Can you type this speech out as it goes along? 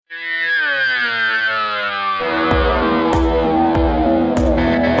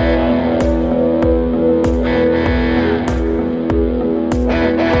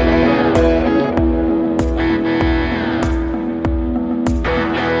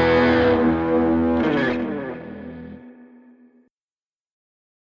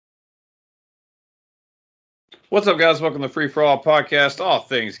What's up, guys? Welcome to the Free For All podcast, all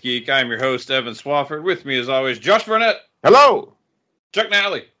things geek. I'm your host, Evan Swafford. With me, as always, Josh Burnett. Hello. Chuck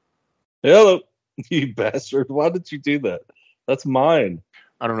Nally. Hello. You bastard. Why did you do that? That's mine.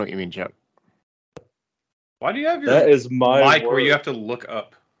 I don't know what you mean, Chuck. Why do you have your That is my mic where you have to look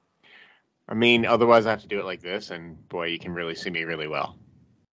up? I mean, otherwise I have to do it like this, and boy, you can really see me really well.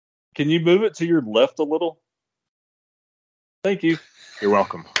 Can you move it to your left a little? Thank you. You're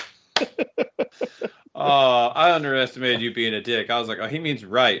welcome. I underestimated you being a dick. I was like, oh, he means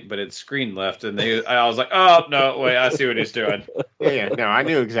right, but it's screen left. And I was like, oh, no, wait, I see what he's doing. Yeah, no, I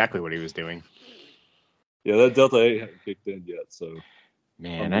knew exactly what he was doing. Yeah, that Delta 8 hasn't kicked in yet, so.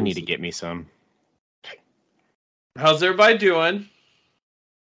 Man, I need to get me some. How's everybody doing?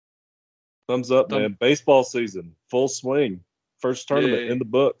 Thumbs up, man. Baseball season, full swing. First tournament in the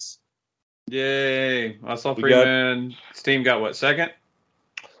books. Yay. I saw Freeman's team got what, second?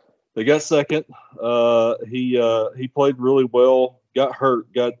 They got second. He played really well. Got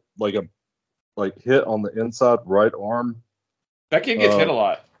hurt. Got hit on the inside right arm. That kid gets hit a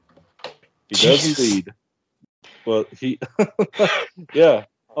lot. He does indeed. But he, yeah.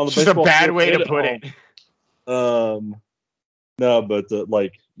 On the It's just a bad way to put it. No, but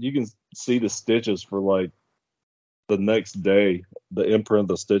you can see the stitches for the next day. The imprint of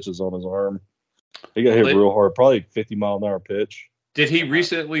the stitches on his arm. He got hit real hard. Probably 50-mile-an-hour pitch. Did he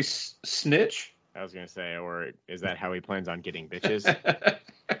recently snitch? I was going to say, or is that how he plans on getting bitches?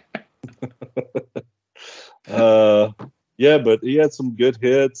 Yeah, but he had some good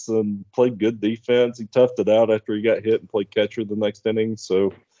hits and played good defense. He toughed it out after he got hit and played catcher the next inning.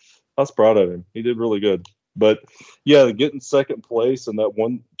 So I was proud of him. He did really good. But, yeah, getting second place in that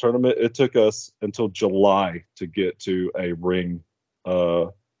one tournament, it took us until July to get to a ring, a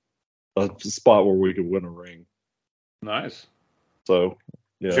spot where we could win a ring. Nice. So,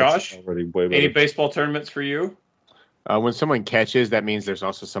 yeah. Josh, any baseball tournaments for you? When someone catches, that means there's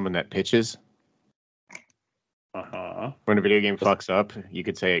also someone that pitches. Uh-huh. When a video game fucks up, you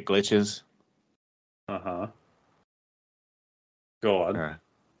could say it glitches. Uh-huh. Go on.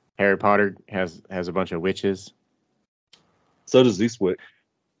 Harry Potter has a bunch of witches. So does Eastwick.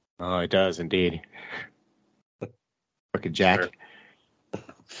 Oh, it does indeed. Fucking Jack.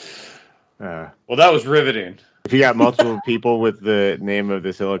 Sure. Well, that was riveting. If you got multiple people with the name of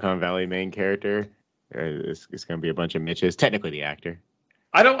the Silicon Valley main character, it's going to be a bunch of Mitches. Technically the actor.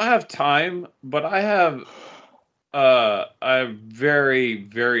 I don't have time, but I have a very,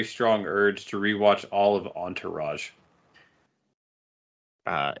 very strong urge to rewatch all of Entourage.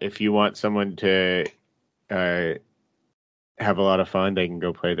 If you want someone to have a lot of fun, they can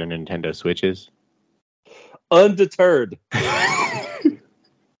go play their Nintendo Switches. Undeterred.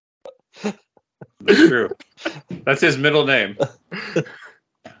 That's true. That's his middle name.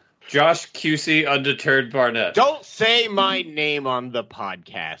 Josh QC Undeterred Barnett. Don't say my name on the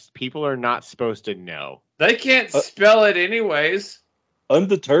podcast. People are not supposed to know. They can't spell it anyways.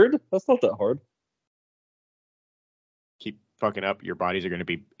 Undeterred? That's not that hard. Keep fucking up. Your bodies are going to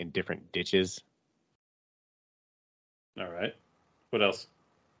be in different ditches. All right. What else?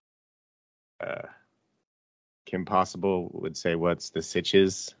 Kim Possible would say, "What's the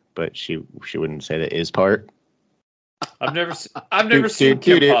sitches?" But she wouldn't say the is part. I've never seen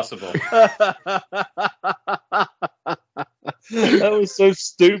Kim Possible. That was so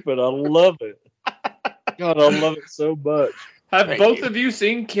stupid. I love it. God, I love it so much. Have both of you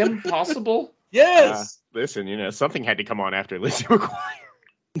seen Kim Possible? Yes. Listen, something had to come on after Lizzie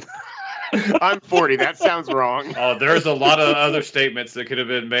McGuire. I'm 40. That sounds wrong. Oh, there's a lot of other statements that could have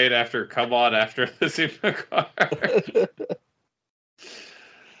been made after "Come on" after Lizzie McGuire.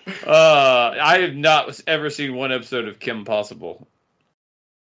 I have not ever seen one episode of Kim Possible.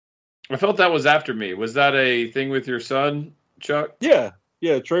 I felt that was after me. Was that a thing with your son, Chuck? Yeah,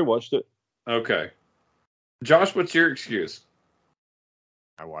 Trey watched it. Okay. Josh, what's your excuse?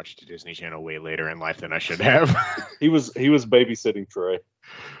 I watched Disney Channel way later in life than I should have. He was babysitting Trey.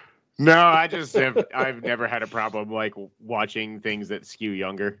 No, I've never had a problem watching things that skew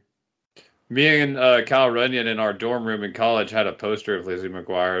younger. Me and Kyle Runyon in our dorm room in college had a poster of Lizzie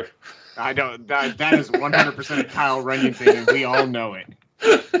McGuire. I don't. That is 100% a Kyle Runyon thing, and we all know it.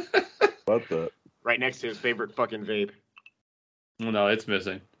 About that. Right next to his favorite fucking vape. No, it's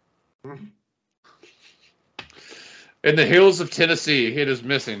missing. In the hills of Tennessee, it is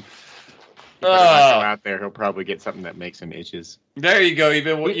missing. Go out there, he'll probably get something that makes him itches. There you go.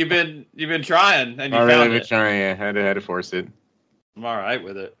 You've been trying, and you found really been trying. Yeah, had to force it. I'm all right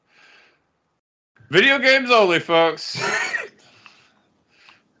with it. Video games only, folks.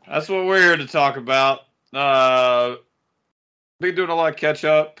 That's what we're here to talk about. been doing a lot of catch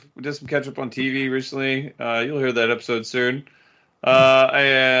up. We did some catch up on TV recently. You'll hear that episode soon.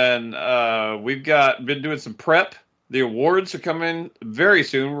 And we've been doing some prep. The awards are coming very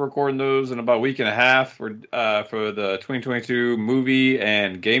soon. We're recording those in about a week and a half for the 2022 Movie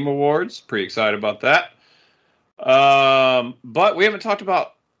and Game Awards. Pretty excited about that. But we haven't talked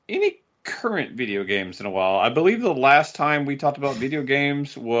about any current video games in a while. I believe the last time we talked about video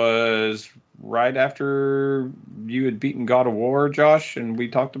games was right after you had beaten God of War, Josh, and we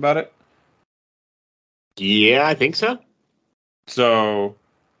talked about it. Yeah, I think so. So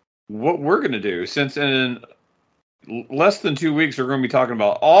what we're going to do, since in less than 2 weeks we're going to be talking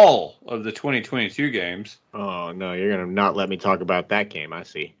about all of the 2022 games. Oh, no, you're going to not let me talk about that game, I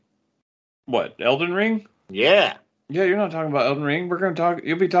see. What, Elden Ring? Yeah. Yeah, you're not talking about Elden Ring. We're going to talk.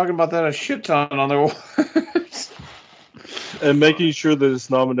 You'll be talking about that a shit ton on the awards. And making sure that it's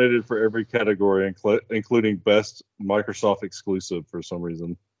nominated for every category, including best Microsoft exclusive for some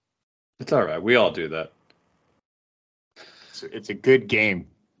reason. It's all right. We all do that. It's a good game,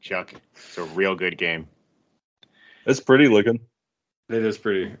 Chuck. It's a real good game. It's pretty looking. It is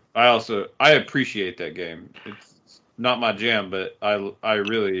pretty. I appreciate that game. It's not my jam, but I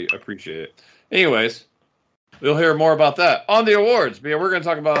really appreciate it. Anyways, we'll hear more about that on the awards. But yeah, we're going to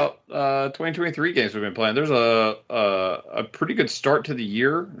talk about 2023 games we've been playing. There's a pretty good start to the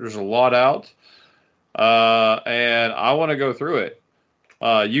year. There's a lot out, and I want to go through it.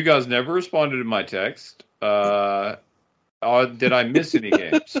 You guys never responded to my text. Did I miss any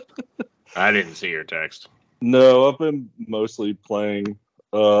games? I didn't see your text. No, I've been mostly playing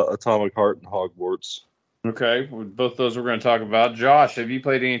Atomic Heart and Hogwarts. Okay, well, both those we're going to talk about. Josh, have you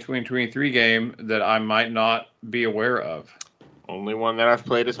played any 2023 game that I might not be aware of? Only one that I've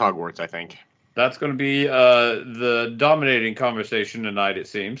played is Hogwarts, I think. That's going to be the dominating conversation tonight, it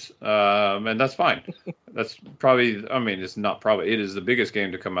seems. And that's fine. That's probably, I mean, it's not probably, it is the biggest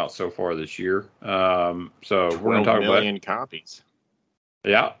game to come out so far this year. So we're going to talk about 12 million copies.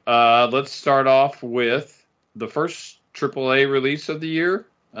 Yeah. Let's start off with the first AAA release of the year.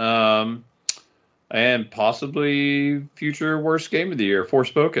 And possibly future worst game of the year,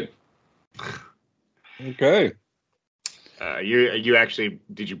 Forspoken. Okay. You actually,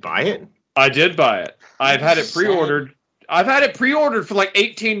 did you buy it? I did buy it. I've had it pre-ordered. I've had it pre-ordered for like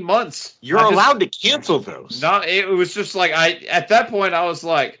 18 months. You're allowed to cancel those. It was just like at that point I was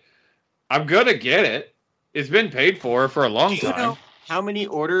like, I'm gonna get it. It's been paid for a long time. You know how many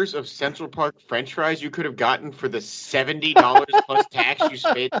orders of Central Park French fries you could have gotten for the $70 plus tax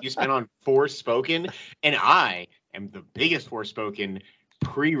you spent on Forspoken? And I am the biggest Forspoken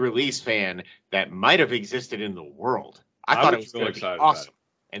pre-release fan that might have existed in the world. I thought it was really excited, awesome.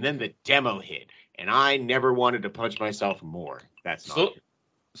 And then the demo hit, and I never wanted to punch myself more. That's not true.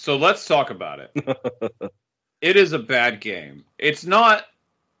 So let's talk about it. It is a bad game. It's not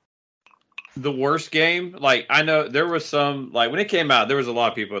the worst game. Like, I know there was some, like, when it came out, there was a lot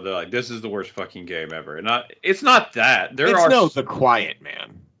of people that are like, this is the worst fucking game ever. And it's not that. The Quiet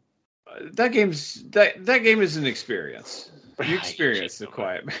Man. That game is an experience. You experience the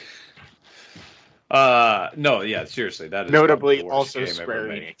Quiet Man. No, yeah, seriously, that is notably also Square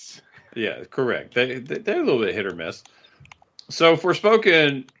Enix. Yeah, correct. They're a little bit hit or miss. So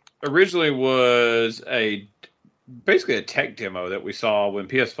Forspoken originally was basically a tech demo that we saw when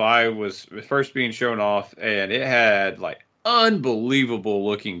PS5 was first being shown off, and it had like unbelievable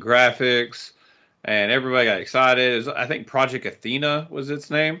looking graphics, and everybody got excited. I think Project Athena was its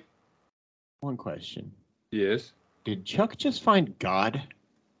name. One question. Yes. Did Chuck just find God?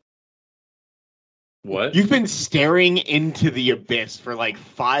 What? You've been staring into the abyss for like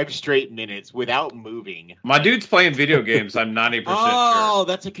 5 straight minutes without moving. My dude's playing video games. I'm 90% sure. Oh,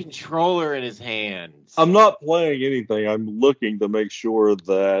 that's a controller in his hands. I'm not playing anything. I'm looking to make sure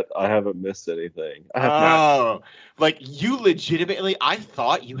that I haven't missed anything. I have not. Like you legitimately, I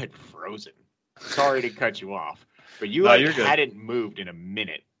thought you had frozen. Sorry to cut you off, but you hadn't moved in a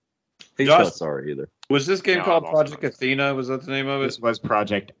minute. He's not sorry either. Was this game called Project Athena? Was that the name of it? This was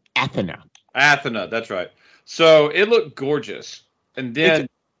Project Athena. Athena, that's right. So it looked gorgeous, and then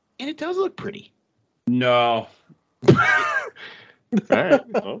it does look pretty. No, all right.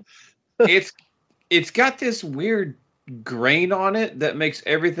 Well. It's got this weird grain on it that makes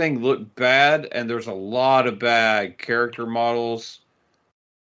everything look bad, and there's a lot of bad character models.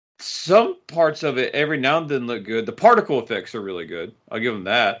 Some parts of it every now and then look good. The particle effects are really good. I'll give them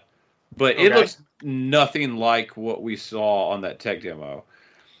that, but it looks nothing like what we saw on that tech demo.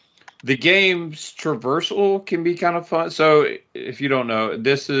 The game's traversal can be kind of fun. So, if you don't know,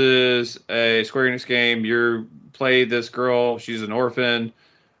 this is a Square Enix game. You play this girl. She's an orphan,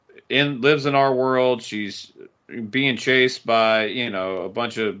 lives in our world. She's being chased by, a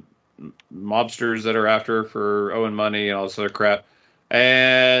bunch of mobsters that are after her for owing money and all this other crap.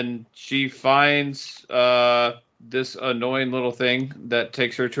 And she finds this annoying little thing that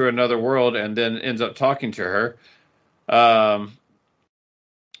takes her to another world and then ends up talking to her.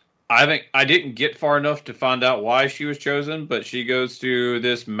 I didn't get far enough to find out why she was chosen, but she goes to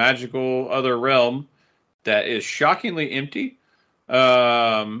this magical other realm that is shockingly empty.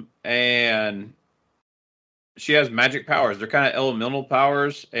 And she has magic powers. They're kind of elemental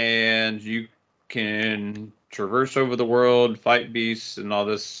powers, and you can traverse over the world, fight beasts, and all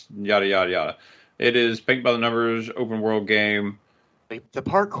this yada yada yada. It is paint by the numbers, open world game. The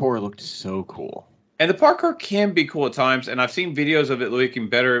parkour looked so cool. And the parkour can be cool at times, and I've seen videos of it looking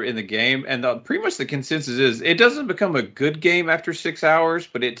better in the game, and pretty much the consensus is it doesn't become a good game after 6 hours,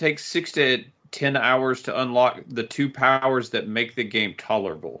 but it takes 6 to 10 hours to unlock the 2 powers that make the game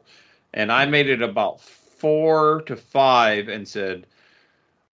tolerable. And I made it about 4 to 5 and said,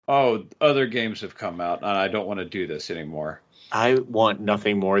 oh, other games have come out, and I don't want to do this anymore. I want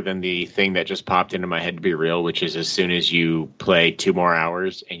nothing more than the thing that just popped into my head to be real, which is as soon as you play 2 more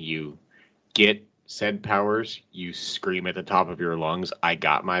hours and you get said powers, you scream at the top of your lungs, I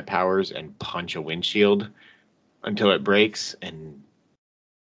got my powers, and punch a windshield until it breaks, and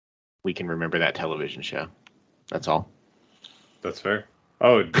we can remember that television show. That's all. That's fair.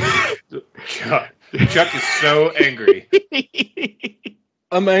 Oh, Chuck is so angry.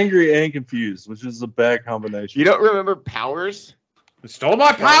 I'm angry and confused, which is a bad combination. You don't remember Powers? They stole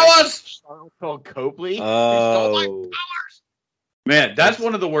my powers! Charlton Copley? Oh. They stole my powers! Man, that's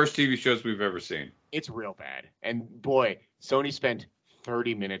one of the worst TV shows we've ever seen. It's real bad. And boy, Sony spent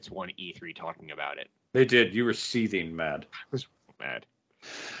 30 minutes one E3 talking about it. They did. You were seething mad. I was mad.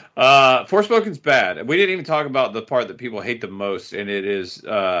 Forspoken's bad. We didn't even talk about the part that people hate the most, and it is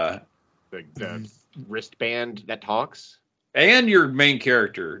The wristband that talks. And your main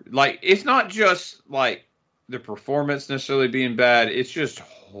character. Like, it's not just like the performance necessarily being bad. It's just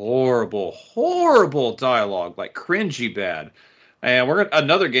horrible, horrible dialogue, like cringy bad. And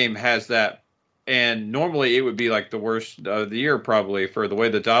another game has that, and normally it would be like the worst of the year probably for the way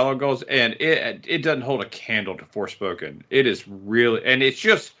the dialogue goes, and it doesn't hold a candle to Forspoken. It is really, and it's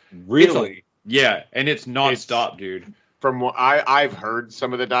just Really? yeah, and it's nonstop, dude. From what I've heard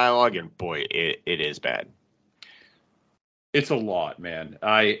some of the dialogue, and boy, it is bad. It's a lot, man.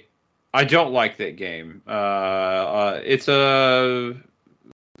 I don't like that game. It's a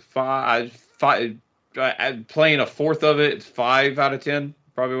five. Playing a fourth of it, it's 5 out of 10.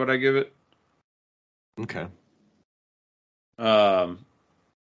 Probably what I give it. Okay.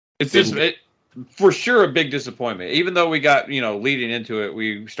 It's just for sure a big disappointment. Even though we got leading into it,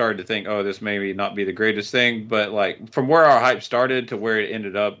 we started to think, oh, this may not be the greatest thing. But like from where our hype started to where it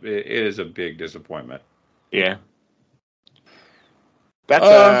ended up, it is a big disappointment. Yeah.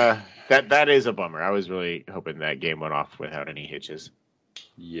 That's that is a bummer. I was really hoping that game went off without any hitches.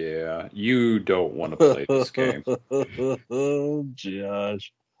 Yeah, you don't want to play this game. Oh,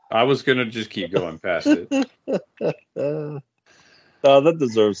 Josh. I was going to just keep going past it. That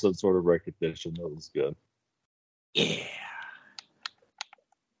deserves some sort of recognition. That was good. Yeah.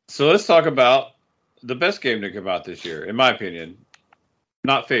 So let's talk about the best game to come out this year, in my opinion.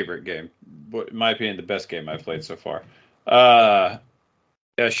 Not favorite game, but in my opinion, the best game I've played so far.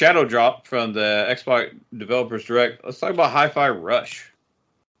 Shadow Drop from the Xbox Developers Direct. Let's talk about Hi-Fi Rush.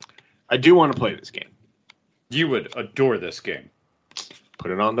 I do want to play this game. You would adore this game.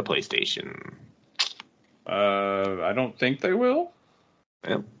 Put it on the PlayStation. I don't think they will.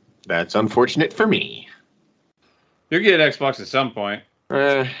 Well, that's unfortunate for me. You'll get Xbox at some point.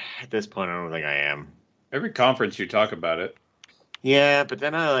 At this point, I don't think I am. Every conference you talk about it. Yeah, but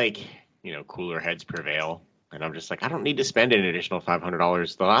then I cooler heads prevail. And I'm just like, I don't need to spend an additional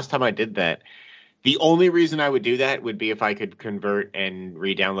 $500. The last time I did that, the only reason I would do that would be if I could convert and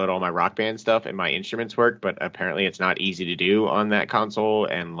re-download all my Rock Band stuff and my instruments work, but apparently it's not easy to do on that console,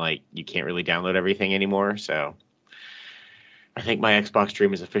 and you can't really download everything anymore. So I think my Xbox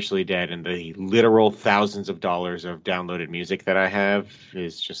dream is officially dead, and the literal thousands of dollars of downloaded music that I have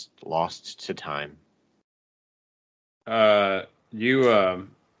is just lost to time. You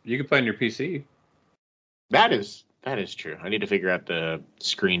can play on your PC. That is true. I need to figure out the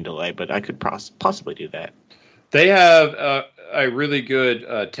screen delay, but I could possibly do that. They have a really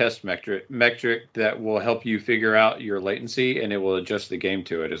good test metric that will help you figure out your latency, and it will adjust the game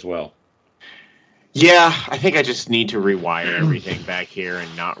to it as well. Yeah, I think I just need to rewire everything back here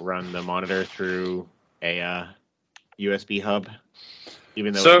and not run the monitor through a USB hub,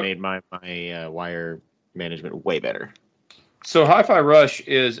 even though it made my wire management way better. So Hi-Fi Rush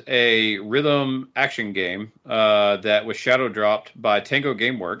is a rhythm action game that was shadow dropped by Tango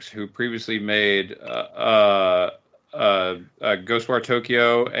Gameworks, who previously made Ghostwire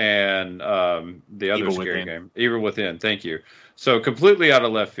Tokyo and the other Evil scary Within. game, Evil Within. Thank you. So completely out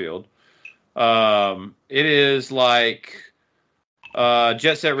of left field. It is like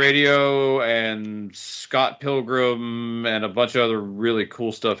Jet Set Radio and Scott Pilgrim and a bunch of other really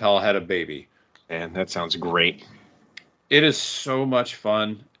cool stuff. How I Had a Baby. Man, that sounds great. It is so much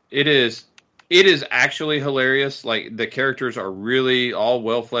fun. It is actually hilarious. Like the characters are really all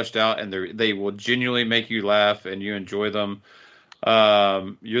well fleshed out, and they will genuinely make you laugh, and you enjoy them.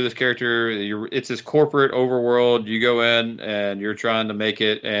 You're this character. It's this corporate overworld. You go in, and you're trying to make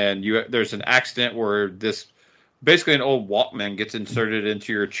it, and there's an accident where this basically an old Walkman gets inserted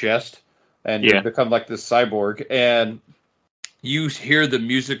into your chest, and you become like this cyborg, and you hear the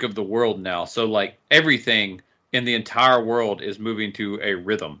music of the world now. So like everything in the entire world is moving to a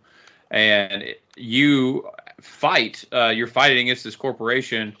rhythm, and you fight. You're fighting against this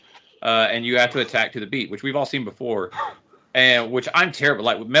corporation, and you have to attack to the beat, which we've all seen before, and which I'm terrible.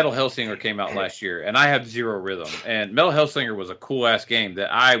 Like Metal Hellsinger came out last year, and I have zero rhythm. And Metal Hellsinger was a cool ass game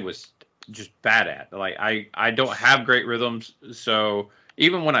that I was just bad at. Like I don't have great rhythms, so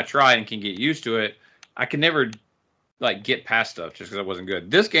even when I try and can get used to it, I can never like get past stuff just because I wasn't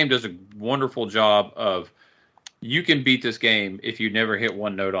good. This game does a wonderful job of. You can beat this game if you never hit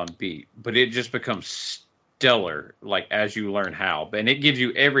one note on beat, but it just becomes stellar like as you learn how. And it gives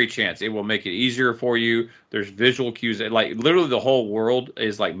you every chance. It will make it easier for you. There's visual cues. Like literally the whole world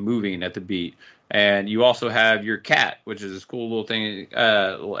is like moving at the beat. And you also have your cat, which is this cool little thing,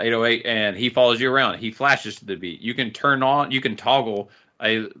 808, and he follows you around. He flashes to the beat. You can toggle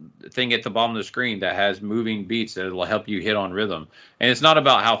a thing at the bottom of the screen that has moving beats that will help you hit on rhythm. And it's not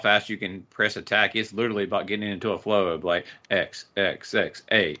about how fast you can press attack. It's literally about getting into a flow of like X, X, X,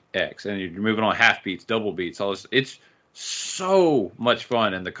 A, X. And you're moving on half beats, double beats. All this. It's so much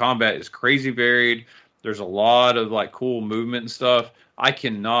fun. And the combat is crazy varied. There's a lot of like cool movement and stuff. I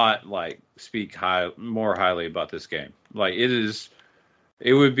cannot like speak more highly about this game. Like it's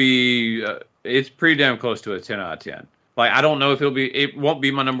pretty damn close to a 10 out of 10. Like, I don't know if it won't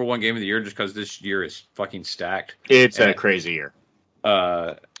be my number one game of the year just because this year is fucking stacked. It's a crazy year.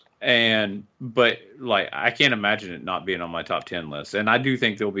 But like, I can't imagine it not being on my top 10 list. And I do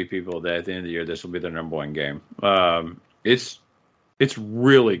think there'll be people that at the end of the year, this will be their number one game. It's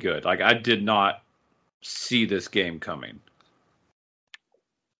really good. Like, I did not see this game coming.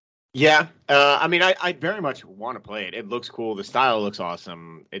 Yeah. I mean, I very much want to play it. It looks cool. The style looks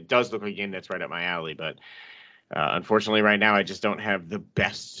awesome. It does look like a game that's right up my alley, but unfortunately, right now, I just don't have the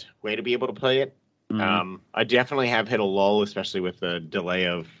best way to be able to play it. Mm-hmm. I definitely have hit a lull, especially with the delay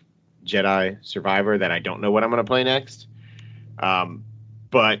of Jedi Survivor, that I don't know what I'm going to play next.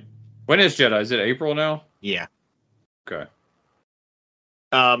 But when is Jedi? Is it April now? Yeah. Okay.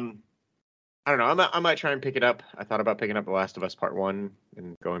 I don't know. I might try and pick it up. I thought about picking up The Last of Us Part 1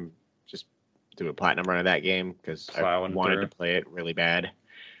 and just do a platinum run of that game because I wanted to play it really bad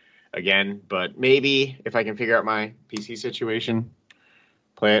again, but maybe if I can figure out my PC situation,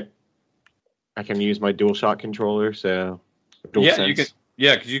 play it. I can use my DualShock controller, so DualSense. You can.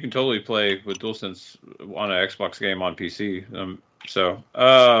 Yeah, because you can totally play with DualSense on an Xbox game on PC.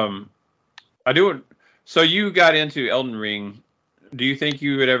 I do. So you got into Elden Ring. Do you think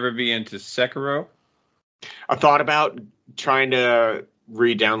you would ever be into Sekiro? I thought about trying to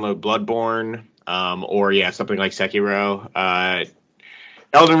re-download Bloodborne, or something like Sekiro.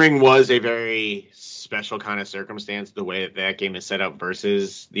 Elden Ring was a very special kind of circumstance, the way that game is set up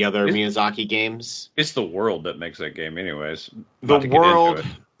versus the other Miyazaki games. It's the world that makes that game anyways. The world,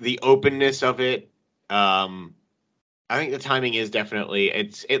 the openness of it. I think the timing is definitely,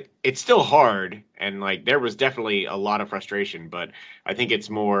 it's still hard, and like there was definitely a lot of frustration, but I think it's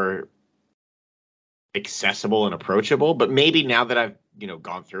more accessible and approachable. But maybe now that I've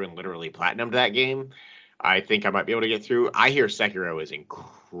gone through and literally platinumed that game, I think I might be able to get through. I hear Sekiro is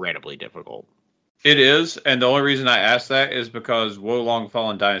incredibly difficult. It is, and the only reason I asked that is because Wo Long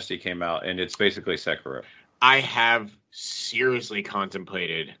Fallen Dynasty came out, and it's basically Sekiro. I have seriously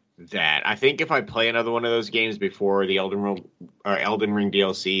contemplated that. I think if I play another one of those games before the Elden Ring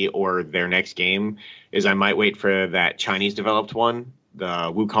DLC or their next game, is I might wait for that Chinese developed one, the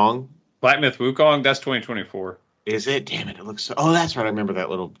Wukong. Black Myth Wukong, that's 2024. Is it? Damn it, it looks so... Oh, that's right. I remember that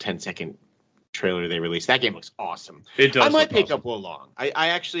little 10-second trailer they released. That game looks awesome. It does. I might pick up Wo Long. I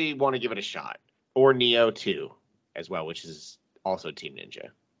actually want to give it a shot. Or Neo 2 as well, which is also Team Ninja.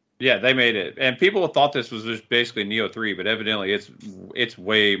 Yeah, they made it. And people thought this was just basically Neo 3, but evidently it's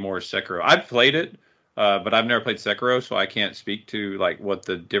way more Sekiro. I've played it. but I've never played Sekiro, so I can't speak to like what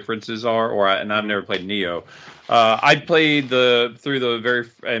the differences are. And I've never played Neo. I played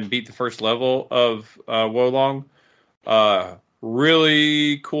and beat the first level of Wolong.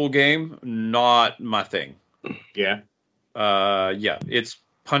 Really cool game, not my thing. Yeah. Yeah, it's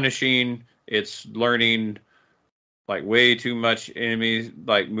punishing. It's learning like way too much enemy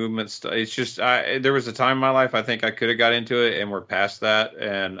like movements. It's just there was a time in my life I think I could have got into it, and we're past that.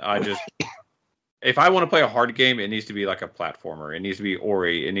 And I just if I want to play a hard game, it needs to be like a platformer. It needs to be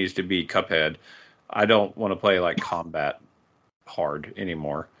Ori. It needs to be Cuphead. I don't want to play like combat hard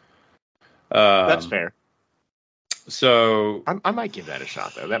anymore. That's fair. So I might give that a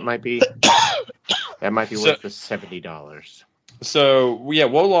shot though. That might be worth the $70. So yeah,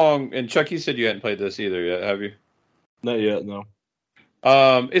 Wolong and Chuck, you said you hadn't played this either yet, have you? Not yet, no.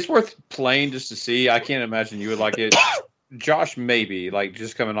 It's worth playing just to see. I can't imagine you would like it. Josh, maybe, like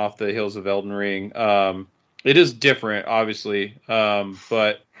just coming off the heels of Elden Ring. It is different, obviously,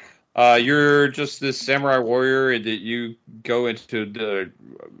 but you're just this samurai warrior that you go into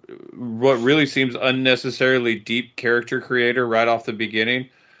what really seems unnecessarily deep character creator right off the beginning,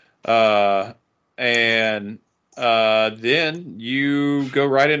 and then you go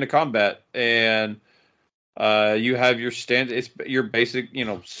right into combat, and you have your it's your basic,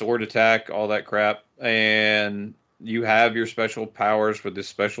 sword attack, all that crap, and you have your special powers with this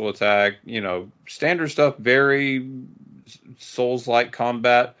special attack, standard stuff, very Souls-like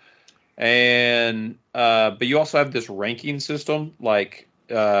combat. And but you also have this ranking system, like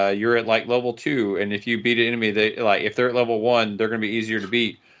you're at like level 2, and if you beat an enemy, if they're at level 1, they're going to be easier to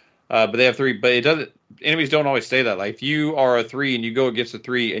beat. But they have 3, but enemies don't always stay that. Like if you are a 3 and you go against a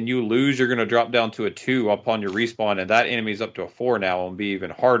 3 and you lose, you're going to drop down to a 2 upon your respawn, and that enemy's up to a 4 now and be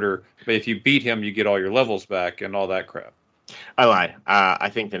even harder. But if you beat him, you get all your levels back and all that crap. I lied. I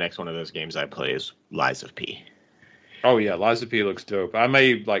think the next one of those games I play is Lies of P. Oh yeah, Lies of P looks dope. I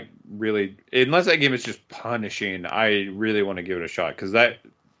may really, unless that game is just punishing, I really want to give it a shot because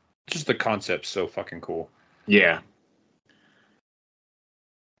just the concept's so fucking cool. Yeah.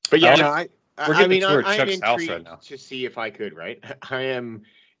 But yeah, I'm Chuck's house right now. intrigued to see if I could, right? I am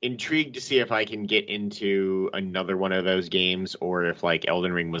intrigued to see if I can get into another one of those games, or if like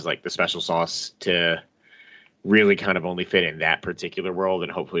Elden Ring was like the special sauce to really kind of only fit in that particular world,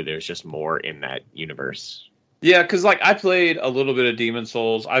 and hopefully there's just more in that universe. Yeah, because I played a little bit of Demon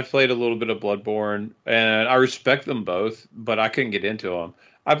Souls, I played a little bit of Bloodborne, and I respect them both, but I couldn't get into them.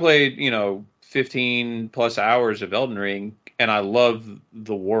 I played 15 plus hours of Elden Ring, and I love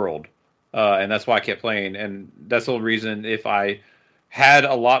the world, and that's why I kept playing. And that's the whole reason. If I had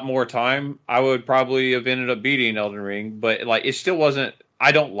a lot more time, I would probably have ended up beating Elden Ring. But it still wasn't.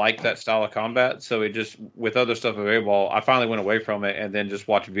 I don't like that style of combat, so it just, with other stuff available, I finally went away from it and then just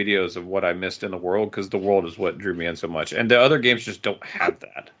watched videos of what I missed in the world, because the world is what drew me in so much, and the other games just don't have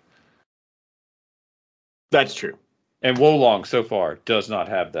that. That's true. And Wolong so far does not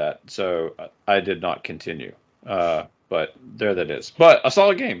have that, so I did not continue. But there that is. But a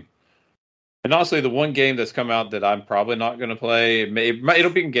solid game. And honestly, the one game that's come out that I'm probably not going to play, it'll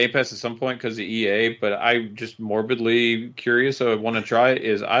be in Game Pass at some point because of EA, but I'm just morbidly curious, so I want to try it,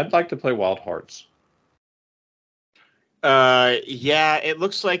 is I'd like to play Wild Hearts. Yeah, it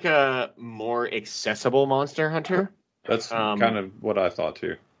looks like a more accessible Monster Hunter. That's kind of what I thought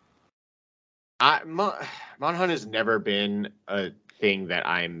too. Mon Hunt has never been a thing that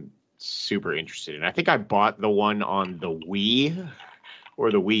I'm super interested in. I think I bought the one on the Wii or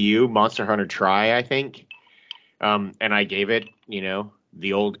the Wii U, Monster Hunter Try, I think. And I gave it,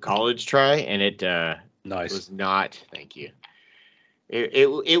 the old college try, and it nice. Was not, thank you.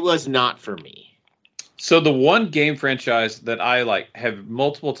 It was not for me. So the one game franchise that I have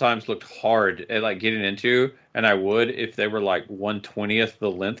multiple times looked hard at getting into, and I would if they were 1/20th the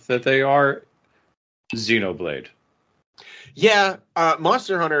length that they are, Xenoblade. Yeah,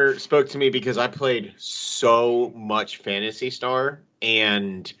 Monster Hunter spoke to me because I played so much Phantasy Star,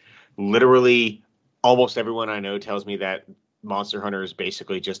 and literally almost everyone I know tells me that Monster Hunter is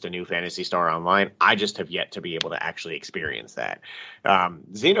basically just a new Phantasy Star Online. I just have yet to be able to actually experience that.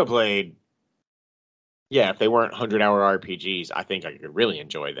 Xenoblade, yeah, if they weren't 100-hour RPGs, I think I could really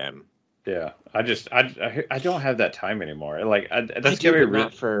enjoy them. Yeah, I don't have that time anymore. That's gonna be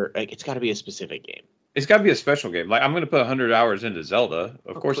not for it's got to be a specific game. It's got to be a special game. I'm going to put 100 hours into Zelda.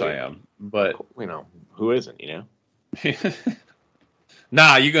 Of course I am. But who isn't?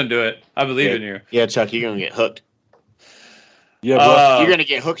 Nah, you're going to do it. I believe in you. Yeah, Chuck, you're going to get hooked. Yeah, bro. You're going to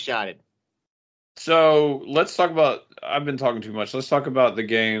get hook-shotted. So let's talk about. I've been talking too much. Let's talk about the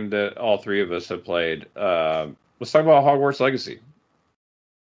game that all three of us have played. Let's talk about Hogwarts Legacy.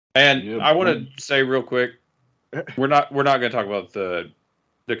 And Yeah, I want to say real quick, we're not going to talk about the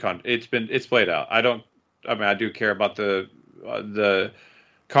it's played out. I do care about the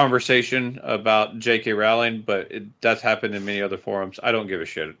conversation about J.K. Rowling, but that's happened in many other forums. I don't give a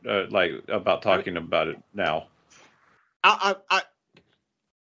shit about talking about it now. I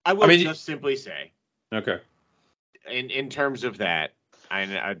will just simply say, okay, in terms of that,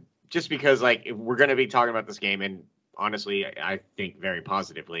 and just because like if we're going to be talking about this game, and honestly, I think very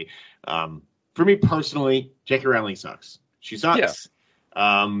positively. For me personally, J.K. Rowling sucks. She sucks.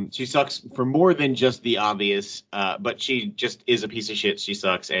 Yeah. She sucks for more than just the obvious, but she just is a piece of shit. She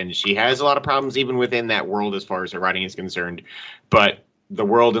sucks, and she has a lot of problems even within that world as far as her writing is concerned. But the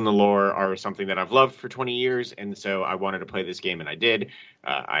world and the lore are something that I've loved for 20 years, and so I wanted to play this game, and I did.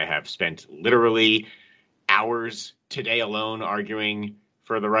 I have spent literally hours today alone arguing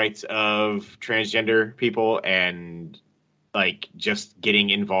for the rights of transgender people and like just getting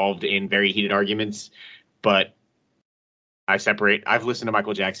involved in very heated arguments. But I've listened to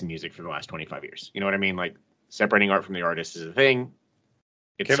Michael Jackson music for the last 25 years. You know what I mean? Like separating art from the artist is a thing.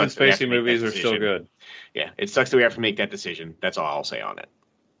 Kevin Spacey movies are still good. Yeah. It sucks that we have to make that decision. That's all I'll say on it.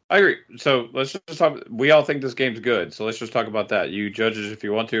 I agree. So let's just talk. We all think this game's good. So let's just talk about that. You judge it if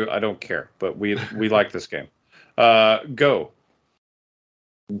you want to. I don't care, but we like this game. Go.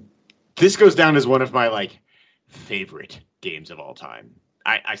 This goes down as one of my like favorite games of all time.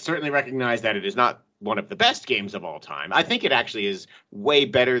 I certainly recognize that it is not one of the best games of all time. I think it actually is way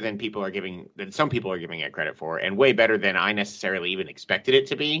better than some people are giving it credit for, and way better than I necessarily even expected it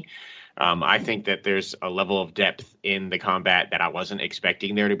to be. I think that there's a level of depth in the combat that I wasn't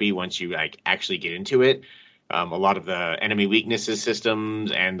expecting there to be once you like actually get into it. A lot of the enemy weaknesses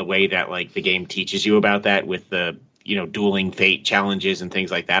systems and the way that like the game teaches you about that with the dueling fate challenges and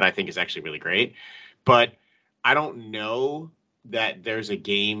things like that, I think is actually really great. But I don't know that there's a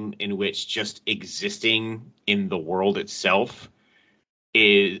game in which just existing in the world itself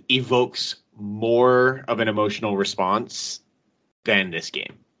evokes more of an emotional response than this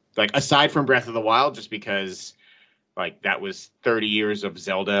game. Like aside from Breath of the Wild, just because like that was 30 years of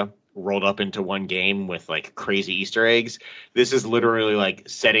Zelda rolled up into one game with like crazy Easter eggs. This is literally like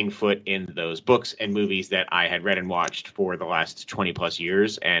setting foot in those books and movies that I had read and watched for the last 20 plus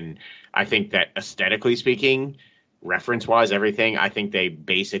years. And I think that aesthetically speaking, reference wise, everything, I think they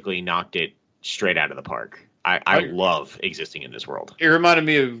basically knocked it straight out of the park. I love existing in this world. It reminded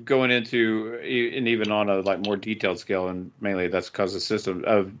me of going into, and even on a like more detailed scale, and mainly that's because of the system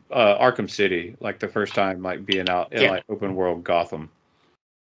of Arkham City, like the first time like being out in like open world Gotham.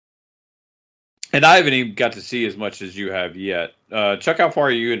 And I haven't even got to see as much as you have yet. Chuck, how far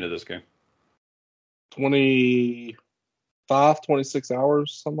are you into this game? 25, 26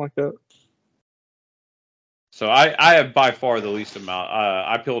 hours, something like that. So I have by far the least amount.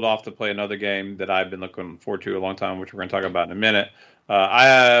 I peeled off to play another game that I've been looking forward to a long time, which we're going to talk about in a minute. I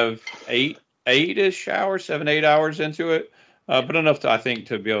have 8-ish hours, 7-8 hours into it, but enough I think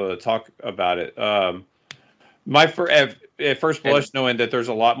to be able to talk about it. At first blush, knowing that there's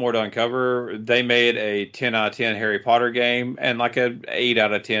a lot more to uncover, they made a 10 out of 10 Harry Potter game and like an 8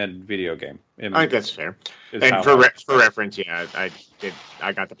 out of 10 video game. I think that's fair. And for reference, yeah,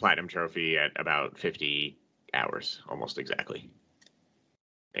 I got the platinum trophy at about 50 hours, almost exactly,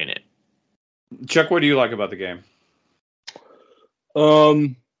 in it. Chuck, what do you like about the game?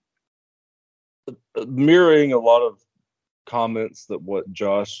 Mirroring a lot of comments that what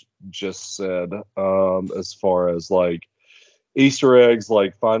Josh just said, as far as like Easter eggs,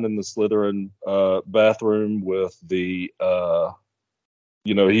 like finding the Slytherin bathroom with the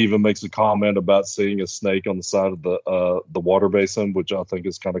he even makes a comment about seeing a snake on the side of the water basin, which I think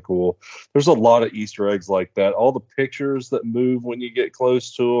is kind of cool. There's a lot of Easter eggs like that. All the pictures that move when you get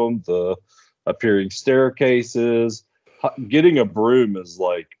close to them, the appearing staircases, getting a broom is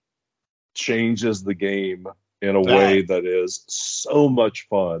like changes the game in a way that is so much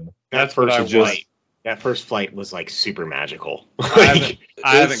fun. That first flight was like super magical. I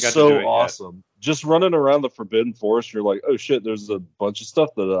haven't got so to do it awesome. Yet. Just running around the Forbidden Forest, you're like, oh shit, there's a bunch of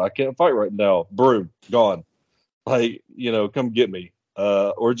stuff that I can't fight right now. Broom, gone. Like, come get me.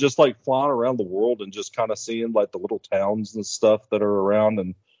 Or just like flying around the world and just kind of seeing like the little towns and stuff that are around,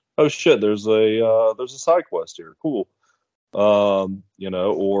 and oh shit, there's a side quest here. Cool.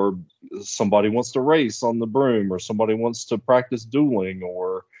 Or somebody wants to race on the broom, or somebody wants to practice dueling,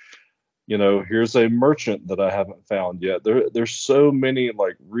 or here's a merchant that I haven't found yet. There's so many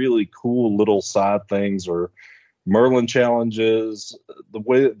like really cool little side things or Merlin challenges. The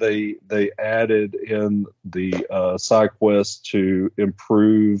way that they added in the side quest to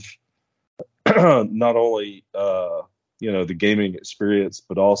improve not only the gaming experience,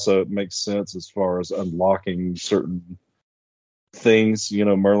 but also it makes sense as far as unlocking certain things.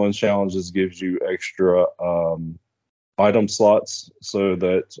 Merlin Challenges gives you extra item slots so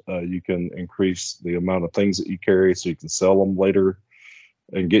that you can increase the amount of things that you carry so you can sell them later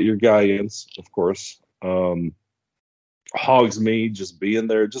and get your guy-ins, of course. Hogsmeade, just being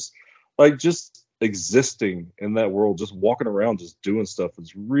there, just existing in that world, just walking around, just doing stuff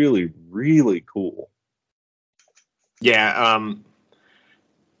is really, really cool. Yeah,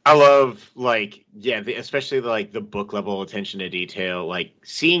 I love especially the book level attention to detail, like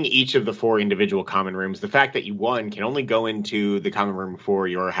seeing each of the 4 individual common rooms. The fact that you can only go into the common room for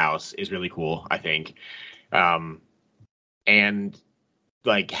your house is really cool, I think. And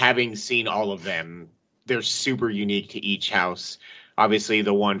like having seen all of them, they're super unique to each house. Obviously,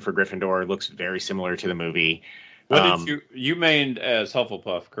 the one for Gryffindor looks very similar to the movie. What did you mained as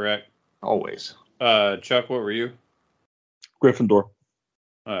Hufflepuff, correct? Always. Chuck, what were you? Gryffindor.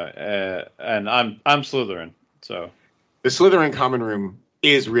 And I'm Slytherin. So the Slytherin common room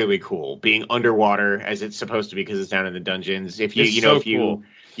is really cool, being underwater as it's supposed to be because it's down in the dungeons. If you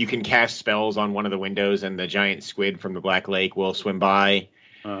you can cast spells on one of the windows and the giant squid from the Black Lake will swim by.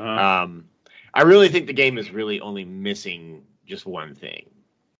 Uh-huh. I really think the game is really only missing just one thing,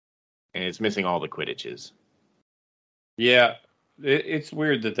 and it's missing all the Quidditches. Yeah, it's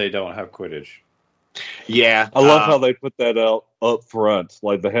weird that they don't have Quidditch. Yeah, I love how they put that out up front.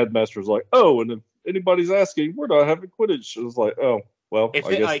 Like the headmaster's like, "Oh, and if anybody's asking, we're not having Quidditch." It was like, "Oh, well, I guess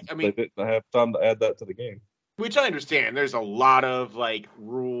they didn't have time to add that to the game." Which I understand. There's a lot of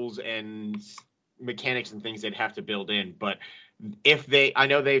rules and mechanics and things they'd have to build in, but I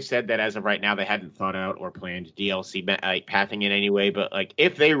know they've said that as of right now they hadn't thought out or planned DLC pathing in any way, but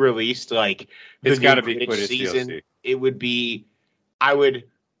if they released the it's got to be Quidditch season, DLC. It would be. I would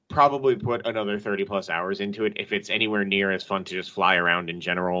probably put another 30 plus hours into it if it's anywhere near as fun to just fly around in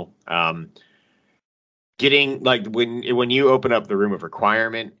general. Getting when you open up the room of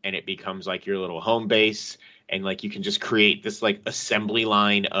requirement and it becomes your little home base, and you can just create this assembly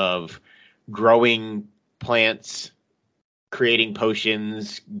line of growing plants, creating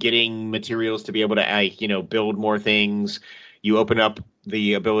potions, getting materials to be able to build more things. You open up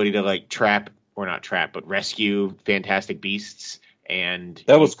the ability to rescue fantastic beasts. And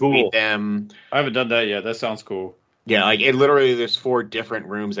that was cool. Them. I haven't done that yet. That sounds cool. Yeah, it literally there's 4 different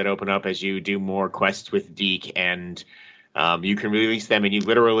rooms that open up as you do more quests with Deke, and you can release them. And you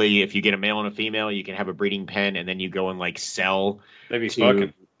literally, if you get a male and a female, you can have a breeding pen, and then you go and sell. Maybe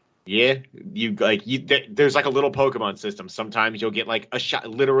fucking. Yeah, there's a little Pokemon system. Sometimes you'll get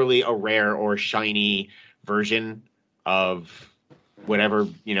literally a rare or shiny version of whatever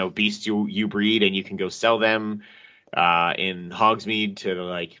beast you breed, and you can go sell them. In Hogsmeade to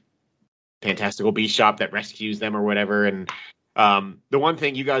the fantastical beast shop that rescues them or whatever. And the one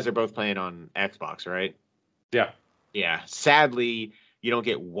thing, you guys are both playing on Xbox, right? Yeah. Sadly, you don't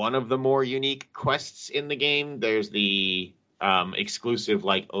get one of the more unique quests in the game. There's the exclusive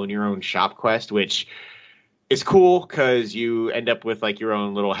own your own shop quest, which is cool because you end up with your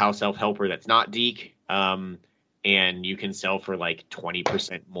own little house elf helper that's not Deke, and you can sell for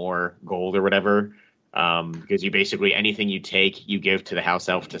 20% more gold or whatever. Because you basically anything you take, you give to the house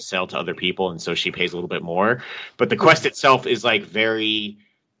elf to sell to other people, and so she pays a little bit more. But the quest itself is very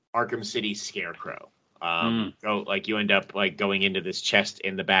Arkham City Scarecrow. So you end up going into this chest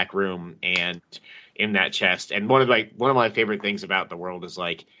in the back room, and in that chest, and one of my favorite things about the world is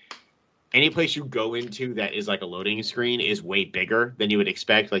any place you go into that is a loading screen is way bigger than you would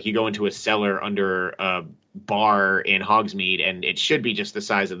expect. You go into a cellar under a bar in Hogsmeade, and it should be just the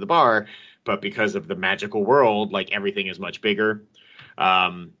size of the bar. But because of the magical world, everything is much bigger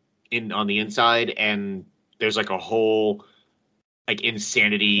on the inside, and there's a whole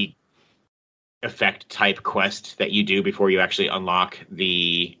insanity effect type quest that you do before you actually unlock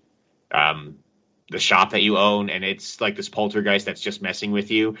the shop that you own, and it's this poltergeist that's just messing with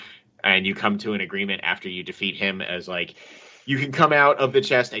you, and you come to an agreement after you defeat him as you can come out of the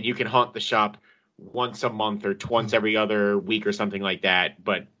chest and you can haunt the shop once a month or once every other week or something like that,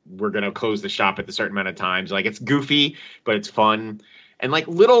 but we're going to close the shop at a certain amount of times. It's goofy, but it's fun. And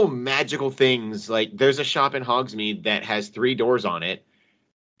little magical things, there's a shop in Hogsmeade that has 3 doors on it,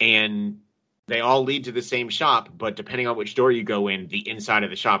 and they all lead to the same shop, but depending on which door you go in, the inside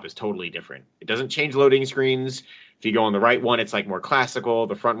of the shop is totally different. It doesn't change loading screens. If you go on the right one, it's more classical.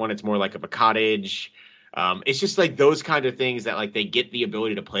 The front one, it's more of a cottage. It's just those kind of things that they get the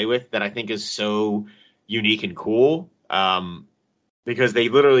ability to play with that I think is so unique and cool. Because they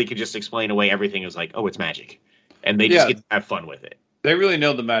literally could just explain away everything as oh, it's magic, and they just get to have fun with it. They really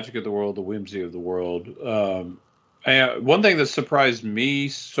nailed the magic of the world, the whimsy of the world. One thing that surprised me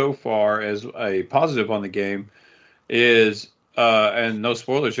so far as a positive on the game is, and no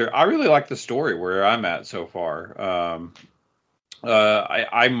spoilers here, I really like the story where I'm at so far.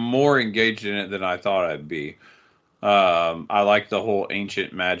 I'm more engaged in it than I thought I'd be. I like the whole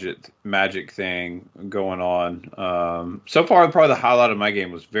ancient magic thing going on. So far, probably the highlight of my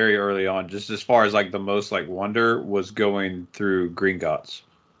game was very early on, just as far as like the most like wonder was going through Gringotts.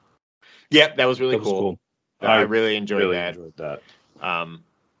 Yeah, that was really cool. I really enjoyed that.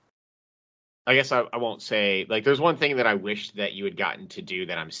 I guess I won't say, like, there's one thing that I wish that you had gotten to do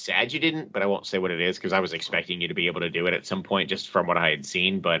that I'm sad you didn't, but I won't say what it is because I was expecting you to be able to do it at some point just from what I had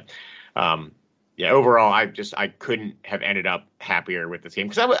seen. But yeah, overall, I couldn't have ended up happier with this game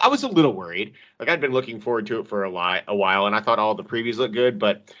because I was a little worried. Like, I'd been looking forward to it for a while, and I thought all the previews looked good,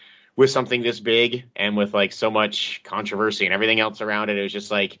 but with something this big and with like so much controversy and everything else around it, it was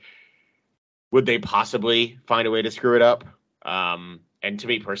just like, would they possibly find a way to screw it up? And to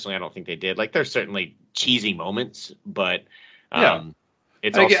me personally, I don't think they did. Like, there's certainly cheesy moments, but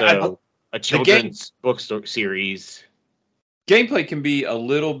it's also a children's book series. Gameplay can be a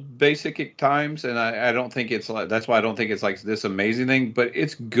little basic at times, and I don't think it's like, that's why I don't think it's like this amazing thing, but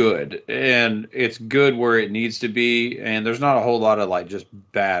it's good, and it's good where it needs to be, and there's not a whole lot of like just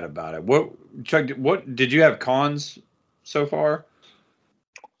bad about it. Chuck, what did you have cons so far?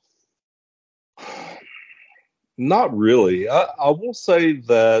 Not really. I will say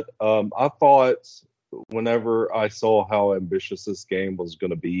that I thought whenever I saw how ambitious this game was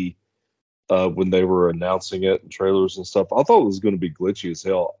going to be when they were announcing it and trailers and stuff, I thought it was going to be glitchy as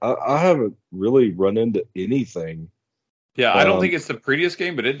hell. I haven't really run into anything. Yeah, I don't think it's the prettiest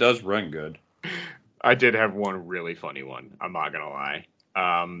game, but it does run good. I did have one really funny one. I'm not going to lie.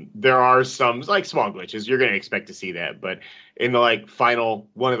 There are some like small glitches. You're going to expect to see that, but in the like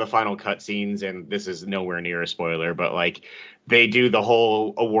one of the final cutscenes, and this is nowhere near a spoiler, but like they do the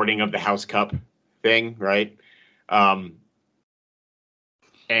whole awarding of the House Cup thing, right?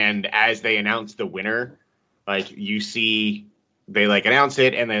 And as they announce the winner, like you see they like announce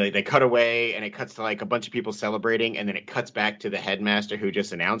it and they cut away and it cuts to like a bunch of people celebrating and then it cuts back to the headmaster who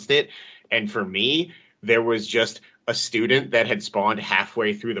just announced it. And for me, there was just a student that had spawned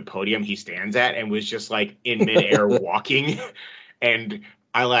halfway through the podium he stands at and was just like in midair walking. And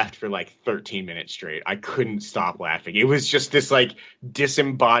I laughed for like 13 minutes straight. I couldn't stop laughing. It was just this like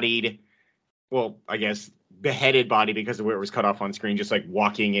disembodied, well, I guess beheaded body because of where it was cut off on screen, just like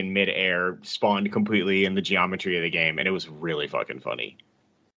walking in midair, spawned completely in the geometry of the game. And it was really fucking funny.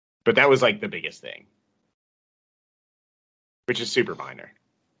 But that was like the biggest thing, which is super minor.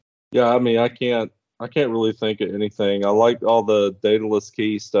 Yeah, I mean, I can't really think of anything. I like all the dataless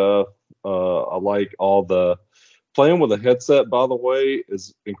key stuff. I like all the playing with a headset, by the way,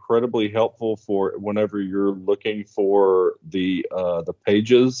 is incredibly helpful for whenever you're looking for the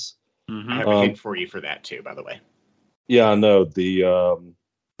pages. Mm-hmm. I have a hint for you for that too, by the way. Yeah, I know the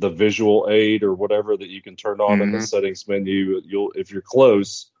visual aid or whatever that you can turn on in the settings menu. If you're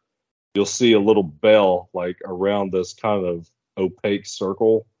close, you'll see a little bell like around this kind of opaque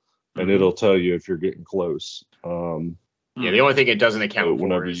circle, and it'll tell you if you're getting close. Yeah, the only thing it doesn't account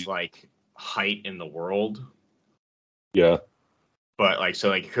for is like height in the world. Yeah. But like, so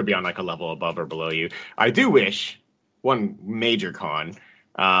like it could be on like a level above or below you. I do wish one major con,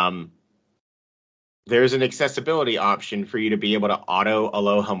 there's an accessibility option for you to be able to auto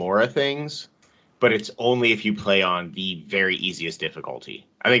Alohomora things, but it's only if you play on the very easiest difficulty.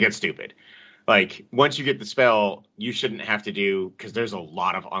 I think that's stupid. Like, once you get the spell, you shouldn't have to do, because there's a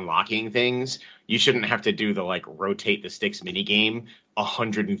lot of unlocking things, you shouldn't have to do the, like, rotate the sticks minigame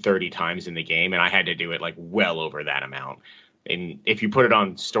 130 times in the game, and I had to do it, like, well over that amount. And if you put it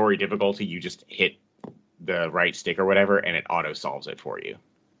on story difficulty, you just hit the right stick or whatever, and it auto-solves it for you.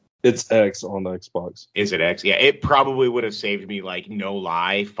 It's X on the Xbox. Is it X? Yeah, it probably would have saved me, like, no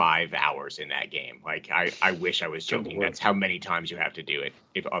lie, 5 hours in that game. Like, I wish I was joking. That's how many times you have to do it,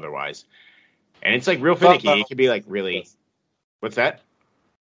 if otherwise. And it's, like, real finicky. It can be, like, really... What's that?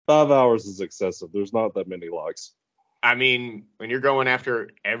 5 hours is excessive. There's not that many locks. I mean, when you're going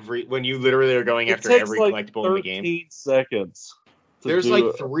after when you literally are going after every collectible in the game. 13 seconds. There's,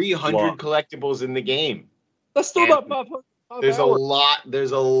 like, 300 collectibles in the game. That's still not 500. There's a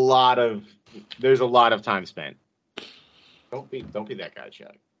lot of time spent. Don't be that guy,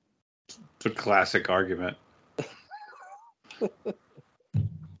 Chuck. It's a classic argument.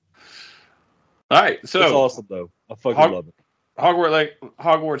 All right, so it's awesome though. I fucking love it.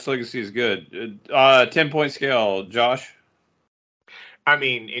 Hogwarts Legacy is good. 10-point scale, Josh. I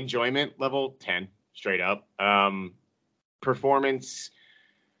mean, enjoyment level 10, straight up. Performance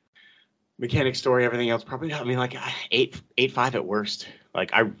Mechanic, story, everything else, probably. I mean, like 8.5 at worst.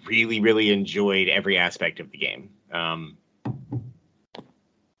 Like I really, really enjoyed every aspect of the game.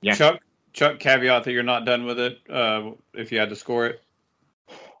 Yeah. Chuck, caveat that you're not done with it. If you had to score it.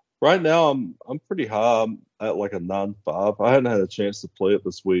 Right now, I'm pretty high. I'm at like a 9.5. I hadn't had a chance to play it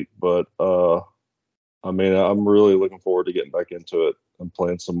this week, but I mean, I'm really looking forward to getting back into it and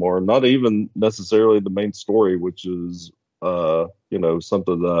playing some more. Not even necessarily the main story, which is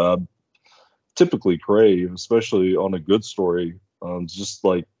something that I typically crave, especially on a good story. Just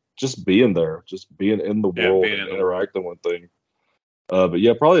being there, just being in the world and interacting with things. But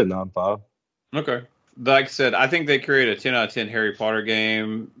yeah, probably a 9.5. Okay. Like I said, I think they created a 10 out of 10 Harry Potter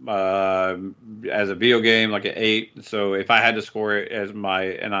game as a video game, like an 8. So if I had to score it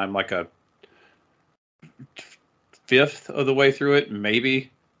and I'm like a fifth of the way through it, maybe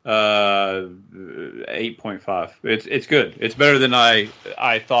 8.5. It's good. It's better than I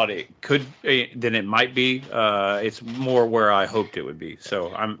thought it could, than it might be. It's more where I hoped it would be.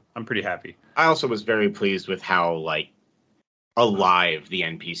 So I'm pretty happy. I also was very pleased with how alive the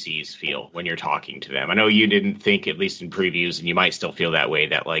NPCs feel when you're talking to them. I know you didn't think, at least in previews, and you might still feel that way,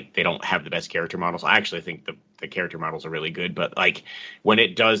 that they don't have the best character models. I actually think the character models are really good, but when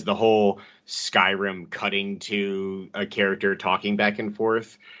it does the whole Skyrim cutting to a character talking back and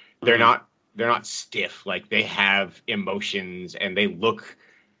forth, they're not stiff. They have emotions and they look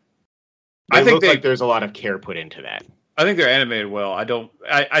like there's a lot of care put into that. I think they're animated well.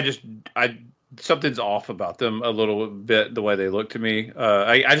 Something's off about them a little bit, the way they look to me.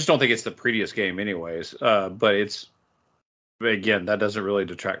 I just don't think it's the prettiest game anyways. But again, that doesn't really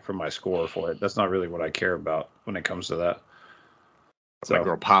detract from my score for it. That's not really what I care about when it comes to that. So. My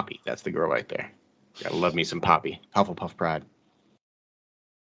girl Poppy. That's the girl right there. Gotta love me some Poppy. Hufflepuff pride.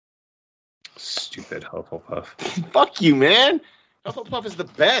 Stupid Hufflepuff. Fuck you, man. Hufflepuff is the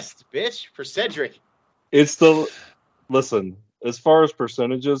best, bitch, for Cedric. Listen, as far as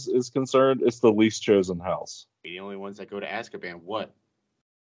percentages is concerned, it's the least chosen house. The only ones that go to Azkaban. What?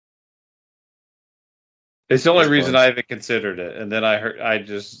 It's the only reason I even considered it, and then I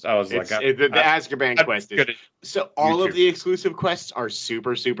was the Azkaban quest is. So all of the exclusive quests are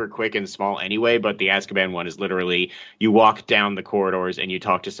super, super quick and small anyway, but the Azkaban one is literally you walk down the corridors and you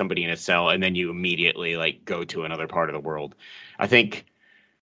talk to somebody in a cell, and then you immediately go to another part of the world. I think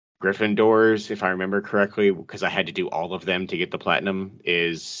Gryffindors, if I remember correctly, because I had to do all of them to get the platinum,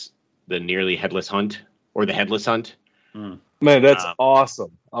 is the nearly headless hunt or the headless hunt. Man, that's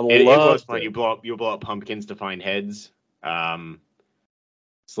awesome. I love it. Fun. You blow up pumpkins to find heads. Slytherins.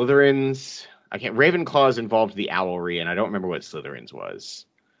 Ravenclaw's involved the owlry, and I don't remember what Slytherins was.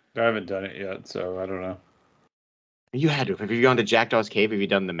 I haven't done it yet, so I don't know. You had to. Have you gone to Jackdaw's Cave? Have you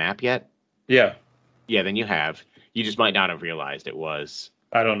done the map yet? Yeah. Yeah, then you have. You just might not have realized it was.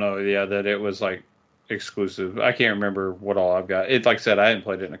 I don't know. Yeah, that it was exclusive. I can't remember what all I've got. It's like I said, I hadn't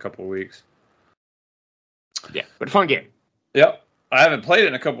played it in a couple of weeks. Yeah, but fun game. Yep. I haven't played it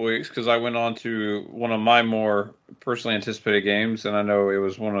in a couple of weeks because I went on to one of my more personally anticipated games, and I know it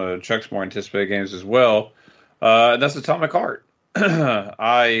was one of Chuck's more anticipated games as well. And that's Atomic Heart.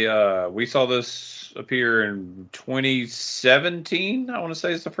 We saw this appear in 2017. I want to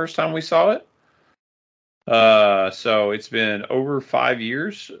say it's the first time we saw it. So it's been over 5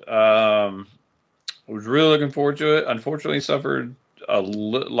 years. I was really looking forward to it. Unfortunately, suffered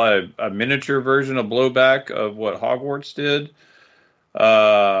a miniature version of blowback of what Hogwarts did.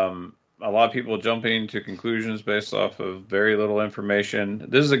 A lot of people jumping to conclusions based off of very little information.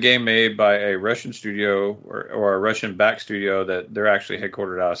 This is a game made by a Russian studio or a Russian-backed studio that they're actually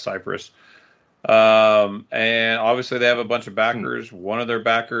headquartered out of Cyprus. And obviously they have a bunch of backers. One of their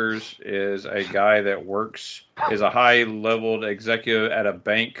backers is a guy that is a high-leveled executive at a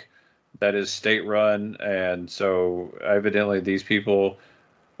bank that is state-run, and so evidently these people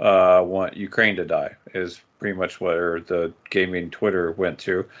want Ukraine to die, is pretty much where the gaming Twitter went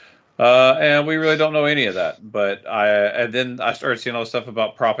to. And we really don't know any of that. But then I started seeing all this stuff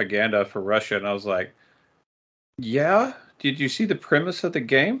about propaganda for Russia, and I was like, yeah, did you see the premise of the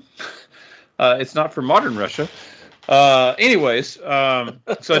game? It's not for modern Russia. Anyways, so I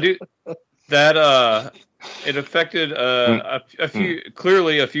do that. It affected a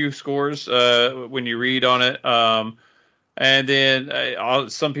few scores when you read on it. And then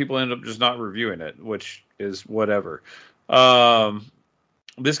some people end up just not reviewing it, which is whatever.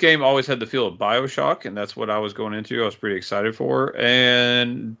 This game always had the feel of BioShock, and that's what I was going into. I was pretty excited for,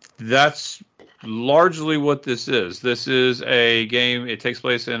 and that's largely what this is. This is a game. It takes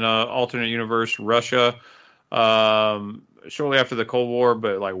place in an alternate universe, Russia, shortly after the Cold War,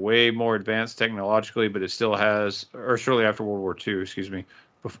 but way more advanced technologically. But it still has, or shortly after World War II, excuse me.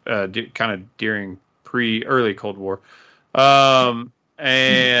 kind of during early Cold War.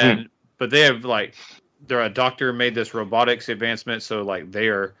 And but they have like a doctor made this robotics advancement, so like they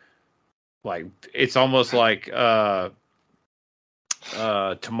are like it's almost like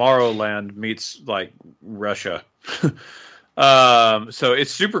Tomorrowland meets like Russia. So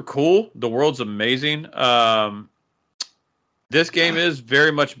it's super cool. The world's amazing. This game is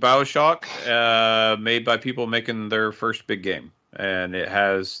very much BioShock, made by people making their first big game, and it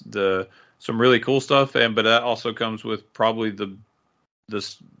has some really cool stuff. But that also comes with probably the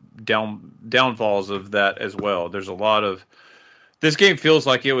downfalls of that as well. There's a lot of this game feels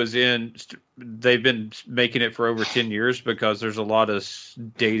like it was they've been making it for over 10 years because there's a lot of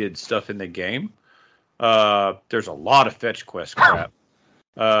dated stuff in the game. There's a lot of fetch quest crap.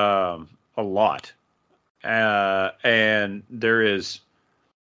 A lot. And there is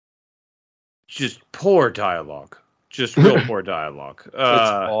just poor dialogue. Just real poor dialogue. It's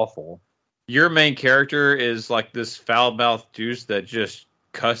awful. Your main character is like this foul-mouthed juice that just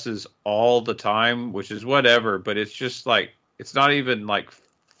cusses all the time, which is whatever, but it's just like, it's not even like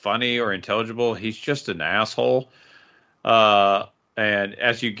funny or intelligible. He's just an asshole. And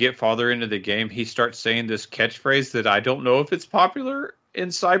as you get farther into the game, he starts saying this catchphrase that I don't know if it's popular in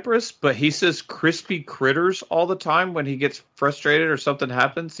Cyprus, but he says crispy critters all the time when he gets frustrated or something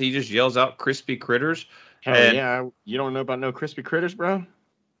happens. He just yells out crispy critters. Hell yeah. You don't know about no crispy critters, bro?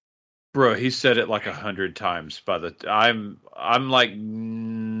 Bro, he said it like 100 times I'm like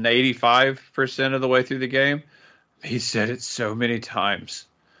 85% of the way through the game. He said it so many times.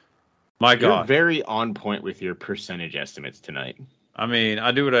 My God. You're very on point with your percentage estimates tonight. I mean,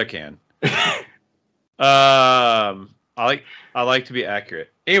 I do what I can. I like to be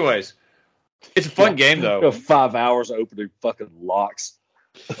accurate. Anyways, it's a fun game though. 5 hours opening fucking locks.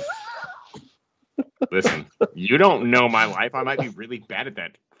 Listen, you don't know my life. I might be really bad at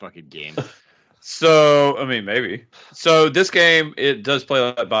that fucking game. So, I mean, maybe. So this game, it does play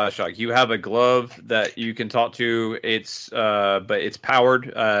like BioShock. You have a glove that you can talk to. But it's powered.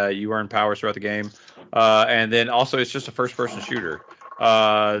 You earn powers throughout the game. And then also it's just a first-person shooter.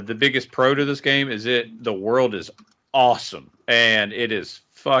 The biggest pro to this game is the world is awesome. And it is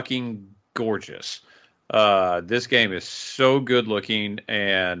fucking gorgeous. This game is so good looking,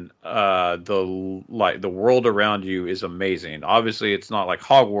 and the world around you is amazing. Obviously, it's not like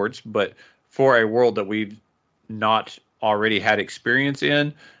Hogwarts, but for a world that we've not already had experience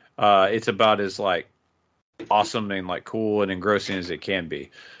in, it's about as like awesome and like cool and engrossing as it can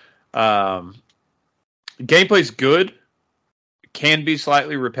be. Gameplay's good, can be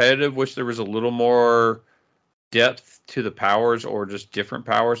slightly repetitive. Wish there was a little more depth to the powers or just different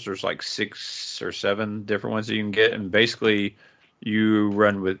powers. There's like 6 or 7 different ones that you can get, and basically you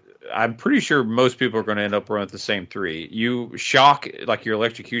run with, I'm pretty sure most people are going to end up running with the same 3. You shock, like your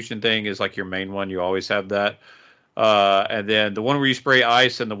electrocution thing is like your main one. You always have that. And then the one where you spray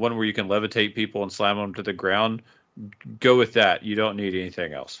ice and the one where you can levitate people and slam them to the ground, go with that. You don't need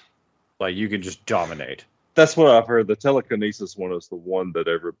anything else. Like you can just dominate. That's what I've heard. The telekinesis one is the one that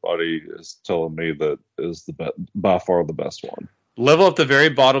everybody is telling me that is by far the best one. Level up the very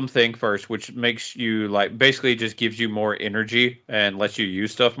bottom thing first, which makes you like basically just gives you more energy and lets you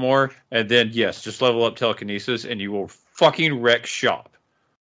use stuff more. And then yes, just level up telekinesis and you will fucking wreck shop.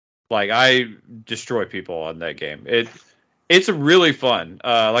 Like I destroy people on that game. It's really fun.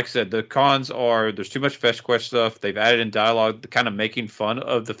 Like I said, the cons are there's too much fetch quest stuff. They've added in dialogue, kind of making fun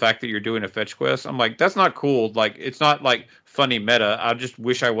of the fact that you're doing a fetch quest. I'm like, that's not cool. Like, it's not like funny meta. I just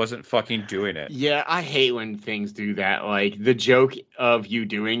wish I wasn't fucking doing it. Yeah, I hate when things do that. Like, the joke of you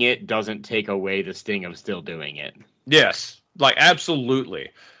doing it doesn't take away the sting of still doing it. Yes, like absolutely.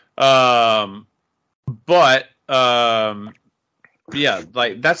 Yeah,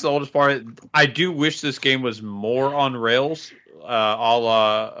 like that's the oldest part. I do wish this game was more on rails, a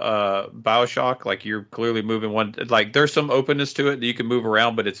la BioShock. Like you're clearly moving one. Like there's some openness to it that you can move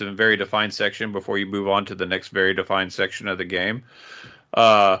around, but it's in a very defined section before you move on to the next very defined section of the game.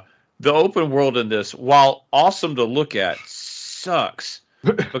 The open world in this, while awesome to look at, sucks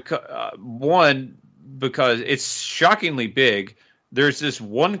because it's shockingly big. There's this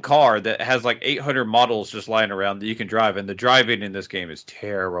one car that has like 800 models just lying around that you can drive, and the driving in this game is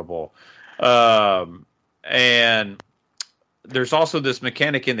terrible. And there's also this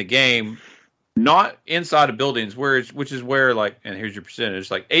mechanic in the game, not inside of buildings, which is where like, and here's your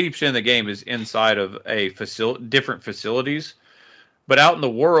percentage, like 80% of the game is inside of different facilities, but out in the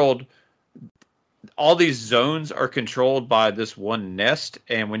world, all these zones are controlled by this one nest,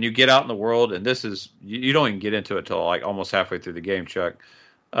 and when you get out in the world, and this is you don't even get into it till like almost halfway through the game, Chuck.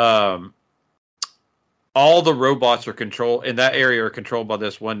 all the robots are controlled in that area are controlled by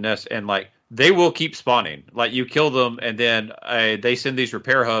this one nest, and like they will keep spawning. Like you kill them, and then they send these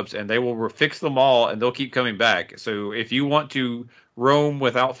repair hubs, and they will fix them all, and they'll keep coming back. So if you want to roam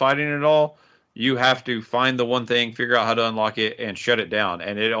without fighting at all, you have to find the one thing, figure out how to unlock it, and shut it down.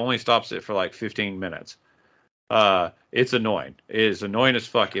 And it only stops it for like 15 minutes. It's annoying. It is annoying as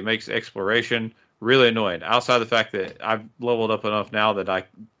fuck. It makes exploration really annoying. Outside the fact that I've leveled up enough now that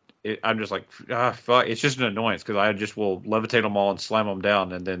I'm just like, fuck. It's just an annoyance because I just will levitate them all and slam them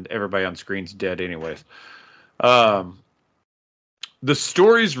down, and then everybody on screen's dead anyways. The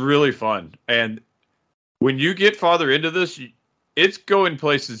story's really fun, and when you get farther into this, it's going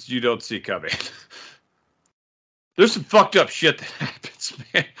places you don't see coming. There's some fucked up shit that happens,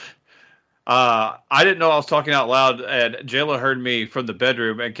 man. I didn't know I was talking out loud, and Jayla heard me from the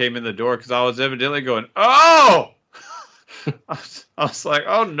bedroom and came in the door because I was evidently going, oh! I was like,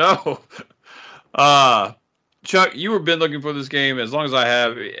 oh no. Chuck, you have been looking for this game as long as I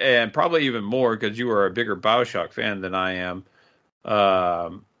have, and probably even more because you are a bigger BioShock fan than I am.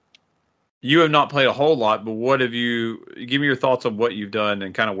 You have not played a whole lot, but what have you? Give me your thoughts on what you've done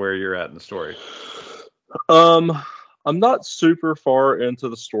and kind of where you're at in the story. I'm not super far into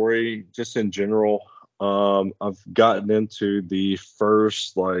the story, just in general. I've gotten into the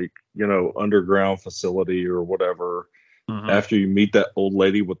first, underground facility or whatever. Mm-hmm. After you meet that old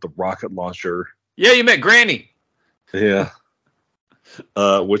lady with the rocket launcher. Yeah, you met Granny. Yeah.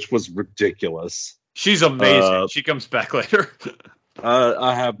 Which was ridiculous. She's amazing. She comes back later.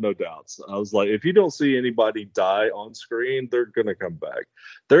 I have no doubts. I was like, if you don't see anybody die on screen, they're gonna come back.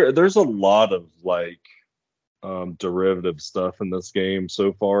 There's a lot of derivative stuff in this game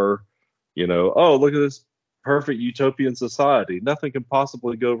so far. Oh, look at this perfect utopian society. Nothing can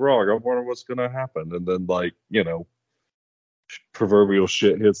possibly go wrong. I wonder what's gonna happen. And then proverbial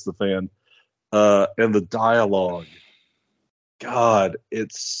shit hits the fan. And the dialogue, God,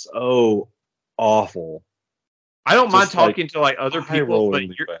 it's so awful. I don't mind talking to other people, but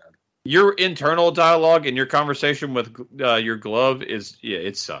your internal dialogue and your conversation with your glove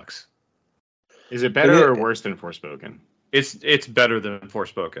it sucks. Is it better or worse than Forspoken? It's better than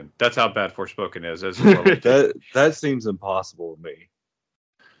Forspoken. That's how bad Forspoken is. That seems impossible to me.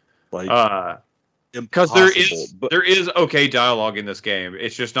 Because there is okay dialogue in this game.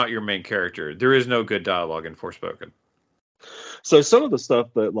 It's just not your main character. There is no good dialogue in Forspoken. So some of the stuff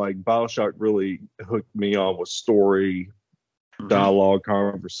that BioShock really hooked me on was story, dialogue,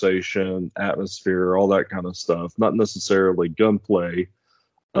 conversation, atmosphere, all that kind of stuff. Not necessarily gunplay,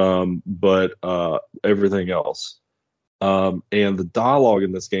 but everything else. And the dialogue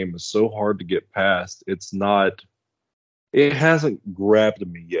in this game is so hard to get past. It hasn't grabbed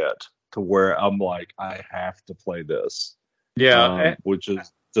me yet to where I'm like, I have to play this. Yeah. Which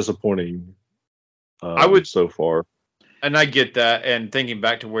is disappointing so far. And I get that. And thinking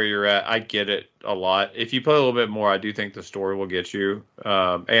back to where you're at, I get it a lot. If you play a little bit more, I do think the story will get you.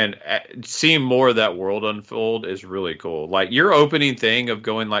 And seeing more of that world unfold is really cool. Your opening thing of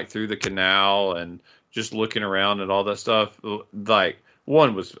going through the canal and just looking around and all that stuff,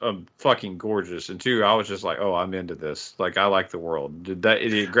 one was fucking gorgeous, and two, I was just like, oh, I'm into this. I like the world. Did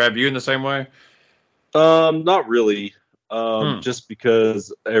it grab you in the same way? Not really. Just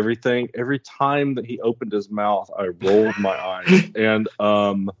because every time that he opened his mouth, I rolled my eyes. And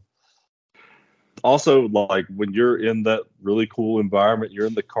also, when you're in that really cool environment, you're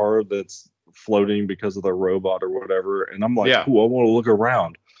in the car that's floating because of the robot or whatever, and I'm like, cool, I want to look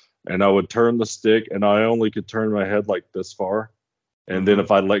around. And I would turn the stick, and I only could turn my head this far. And then if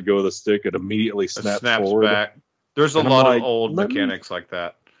I let go of the stick, it immediately snaps forward. Back. There's a lot of old mechanics like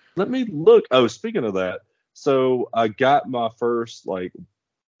that. Let me look. Oh, speaking of that, so I got my first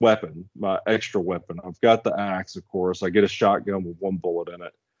weapon, my extra weapon. I've got the axe, of course. I get a shotgun with one bullet in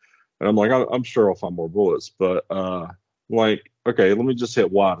it, and I'm like, I'm sure I'll find more bullets. But okay, let me just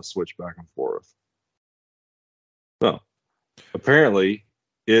hit Y to switch back and forth. No, apparently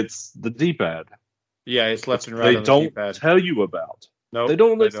it's the D-pad. Yeah, it's left and right. They don't tell you about. No, they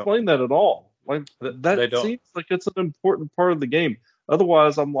don't explain that at all. That seems like it's an important part of the game.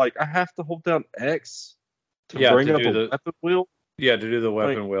 Otherwise, I'm like, I have to hold down X to bring up a weapon wheel. Yeah, to do the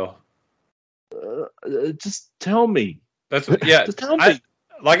weapon wheel. Just tell me. Just tell me.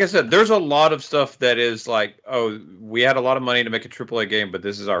 Like I said, there's a lot of stuff that is we had a lot of money to make a AAA game, but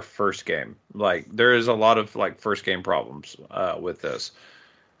this is our first game. There is a lot of first game problems with this.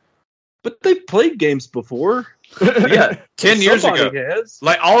 But they've played games before. Yeah, 10 years ago. Has.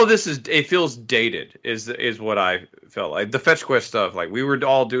 All of this it feels dated. Is what I felt like. The fetch quest stuff. We were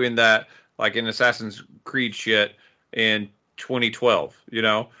all doing that in Assassin's Creed shit in 2012.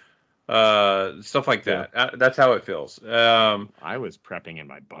 stuff like that. That's how it feels. I was prepping in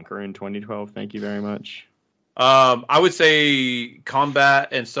my bunker in 2012. Thank you very much. I would say combat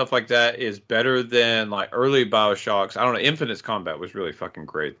and stuff like that is better than like early BioShocks. I don't know. Infinite's combat was really fucking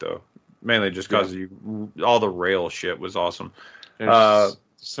great though, mainly just because all the rail shit was awesome. There's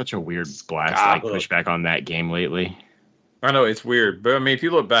such a weird blast pushback on that game lately. I know it's weird, but I mean, if you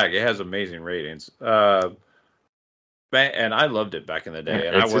look back, it has amazing ratings. And I loved it back in the day.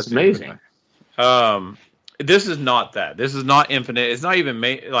 And It's just amazing. This is not that. This is not Infinite. It's not even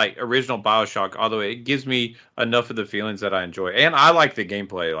like original BioShock, although it gives me enough of the feelings that I enjoy. And I like the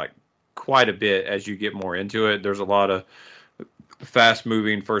gameplay like quite a bit as you get more into it. There's a lot of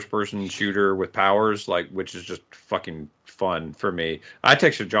fast-moving first-person shooter with powers, like which is just fucking fun for me. I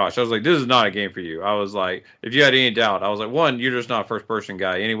texted Josh. I was like, "This is not a game for you." I was like, "If you had any doubt," I was like, "One, you're just not a first-person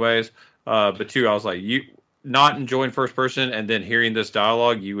guy, anyways." But two, I was like, "You." Not enjoying first person and then hearing this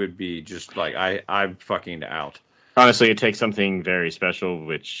dialogue, you would be just like, I'm fucking out. Honestly, it takes something very special,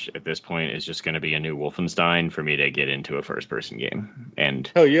 which at this point is just going to be a new Wolfenstein for me to get into a first person game.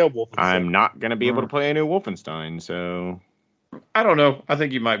 And Wolfenstein. I'm not going to be able to play a new Wolfenstein, so I don't know. I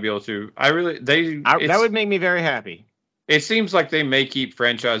think you might be able to. That would make me very happy. It seems like they may keep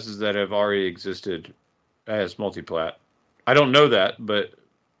franchises that have already existed as multiplat. I don't know that, but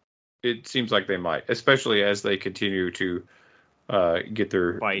it seems like they might, especially as they continue to get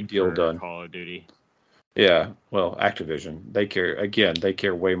their deal done. Call of Duty. Yeah, well, Activision, they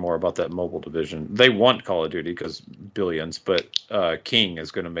care way more about that mobile division. They want Call of Duty because billions, but King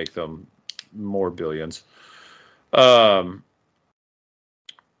is going to make them more billions.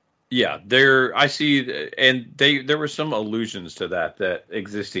 Yeah, I see, and there were some allusions to that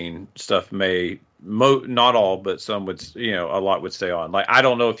existing stuff may. Not all, but some would, a lot would stay on. Like, I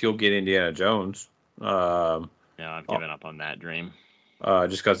don't know if you'll get Indiana Jones. Yeah, I've given up on that dream.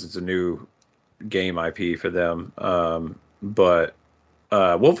 Just because it's a new game IP for them. But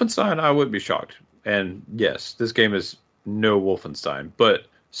Wolfenstein, I would be shocked. And yes, this game is no Wolfenstein, but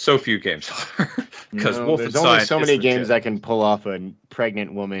so few games are. Because there's only so many games that can pull off a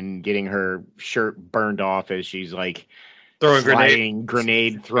pregnant woman getting her shirt burned off as she's like throwing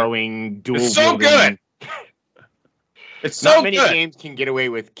grenade throwing, dual It's so wielding. good. It's so Not many good. games can get away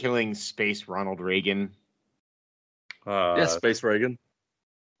with killing Space Ronald Reagan. Space Reagan.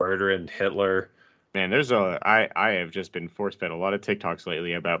 Murdering Hitler. Man, I have just been force fed a lot of TikToks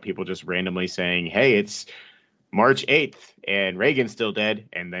lately about people just randomly saying, "Hey, it's March 8th and Reagan's still dead,"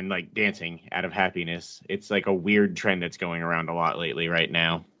 and then like dancing out of happiness. It's like a weird trend that's going around a lot lately right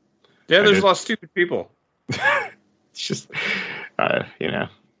now. Yeah, there's a lot of stupid people. It's just, I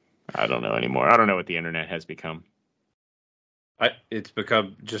don't know anymore. I don't know what the internet has become. It's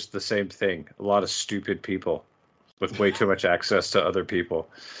become just the same thing. A lot of stupid people with way too much access to other people.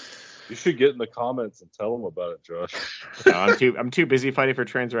 You should get in the comments and tell them about it, Josh. No, I'm too busy fighting for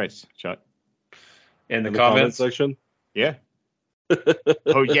trans rights, Chuck. In the comment section? Yeah.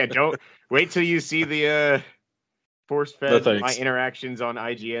 Oh yeah, don't wait till you see the force-fed my interactions on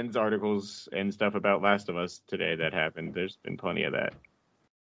IGN's articles and stuff about Last of Us today that happened. There's been plenty of that.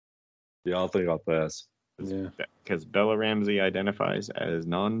 Yeah, I think I'll pass. Yeah. Because Bella Ramsey identifies as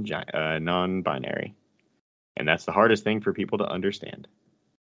non-binary. And that's the hardest thing for people to understand.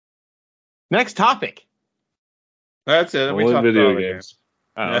 Next topic. That's it. We talked video games.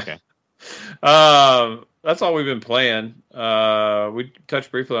 Oh, okay. That's all we've been playing. We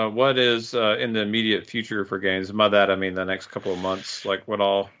touched briefly on what is in the immediate future for games. And by that, I mean the next couple of months. Like, what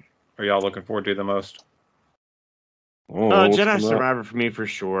all are y'all looking forward to the most? Jedi Survivor for me for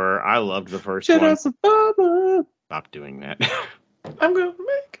sure. I loved the first one. Jedi Survivor. Stop doing that. I'm gonna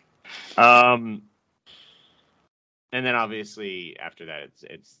make. And then obviously after that,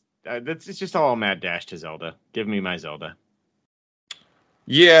 it's just all mad dash to Zelda. Give me my Zelda.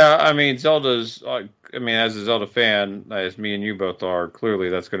 Yeah, I mean Zelda's. As a Zelda fan, as me and you both are, clearly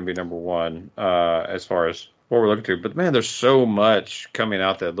that's going to be number one as far as what we're looking to. But man, there's so much coming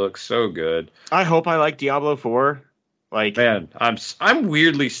out that looks so good. I hope I like Diablo 4. Like, man, I'm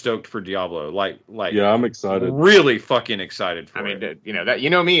weirdly stoked for Diablo. Like, yeah, I'm excited. Really fucking excited for it.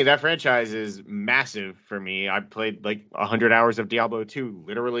 Me, that franchise is massive for me. I played like 100 hours of Diablo 2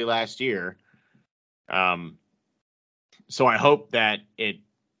 literally last year. So I hope that it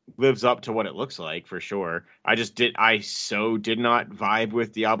lives up to what it looks like for sure. I so did not vibe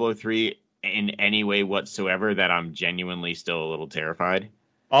with Diablo 3 in any way whatsoever that I'm genuinely still a little terrified.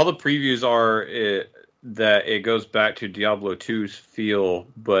 All the previews are that it goes back to Diablo 2's feel,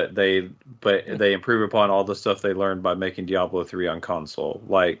 but they improve upon all the stuff they learned by making Diablo 3 on console.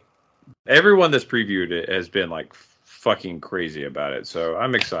 Like, everyone that's previewed it has been like fucking crazy about it. So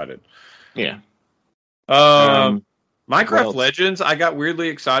I'm excited. Yeah. Minecraft Legends, I got weirdly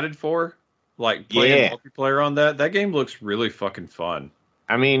excited for. Like playing multiplayer on that. That game looks really fucking fun.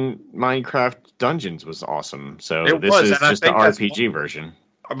 I mean, Minecraft Dungeons was awesome. So It this was, is and I just the think that's RPG version.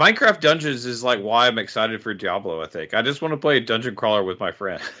 Minecraft Dungeons is like why I'm excited for Diablo, I think. I just want to play a dungeon crawler with my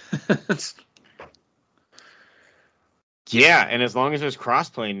friends. Yeah, and as long as there's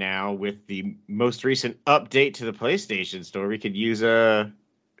crossplay now with the most recent update to the PlayStation Store, we can use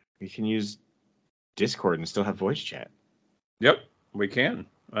Discord and still have voice chat. Yep, we can.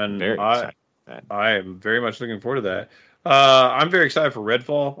 And Very excited for that. I am very much looking forward to that. I'm very excited for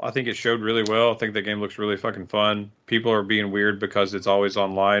Redfall. I think it showed really well. I think the game looks really fucking fun. People are being weird because it's always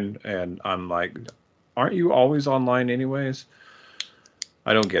online, and I'm like, aren't you always online anyways?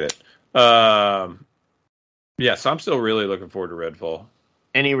 I don't get it. Yes, I'm still really looking forward to Redfall.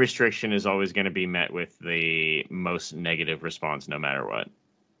 Any restriction is always going to be met with the most negative response, no matter what.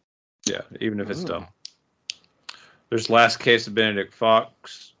 Yeah, even if it's dumb. There's Last Case of Benedict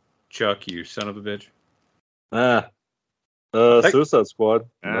Fox. Chuck, you son of a bitch. Suicide Squad.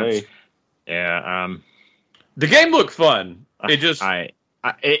 Yeah. The game looked fun. It just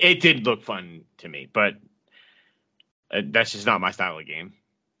it did look fun to me, but that's just not my style of game.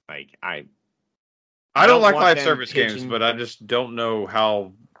 Like I don't like live service games, but I just don't know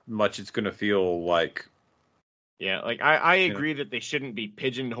how much it's going to feel like. Yeah, like I agree that they shouldn't be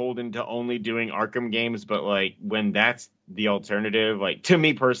pigeonholed into only doing Arkham games, but like when that's the alternative, like to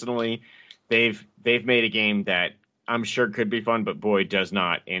me personally, they've made a game that I'm sure could be fun, but boy, does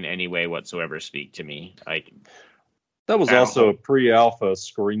not in any way whatsoever speak to me. Like that was also a pre-alpha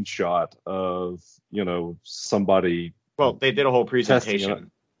screenshot of somebody. Well, they did a whole presentation.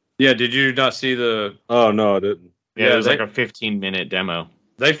 Yeah, did you not see the? Oh no, I didn't. Yeah, it was like a 15-minute demo.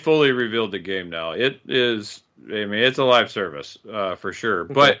 They fully revealed the game now. It is. I mean, it's a live service for sure.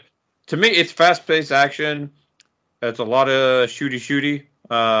 But to me, it's fast-paced action. It's a lot of shooty,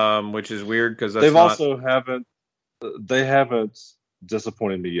 which is weird because they haven't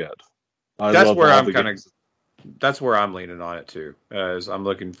disappointed me yet. That's where I'm leaning on it too. As I'm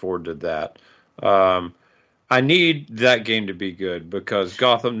looking forward to that. I need that game to be good because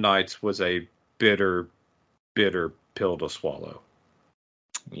Gotham Knights was a bitter pill to swallow.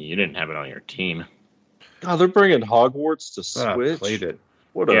 You didn't have it on your team. God, they're bringing Hogwarts to Switch. I played it.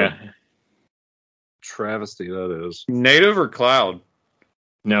 What a travesty that is. Native or cloud?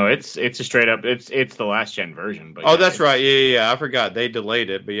 No, it's a straight up. It's the last gen version. But that's right. Yeah. I forgot they delayed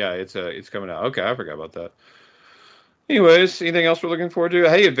it, but yeah, it's coming out. Okay, I forgot about that. Anyways, anything else we're looking forward to?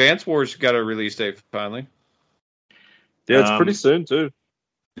 Hey, Advance Wars got a release date finally. Yeah, it's pretty soon too.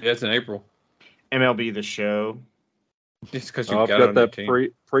 Yeah, it's in April. MLB The Show. It's because I've got that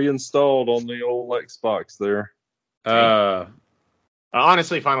pre-installed on the old Xbox there.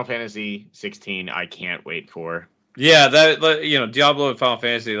 Honestly, Final Fantasy 16, I can't wait for. Yeah, Diablo and Final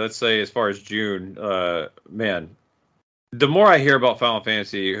Fantasy. Let's say as far as June, man. The more I hear about Final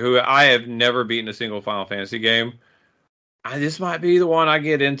Fantasy, who I have never beaten a single Final Fantasy game, this might be the one I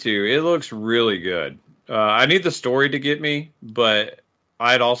get into. It looks really good. I need the story to get me, but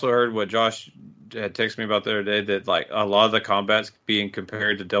I had also heard what Josh had texted me about the other day that like a lot of the combat's being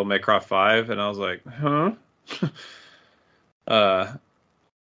compared to Devil May Cry 5, and I was like, huh?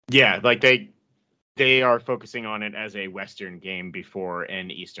 Yeah, like they are focusing on it as a Western game before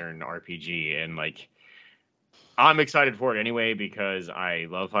an Eastern RPG, and like I'm excited for it anyway because I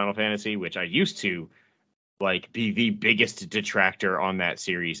love Final Fantasy, which I used to like be the biggest detractor on that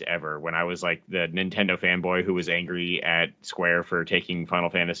series ever when I was like the Nintendo fanboy who was angry at Square for taking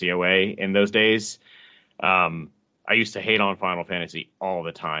Final Fantasy away in those days. I used to hate on Final Fantasy all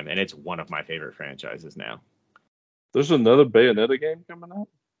the time, and it's one of my favorite franchises now. There's another Bayonetta game coming out?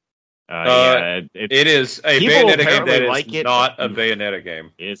 It is a Bayonetta game that is not a Bayonetta game.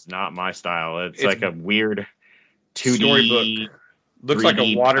 It's not my style. It's like a weird 2D storybook. Looks like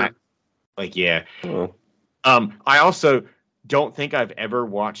a water. Oh. I also don't think I've ever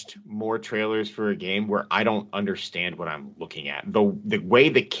watched more trailers for a game where I don't understand what I'm looking at. The way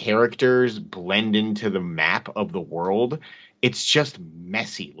the characters blend into the map of the world, it's just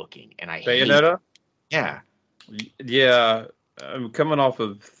messy looking, and I hate it. Yeah. I'm coming off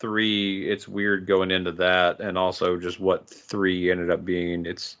of 3. It's weird going into that, and also just what 3 ended up being.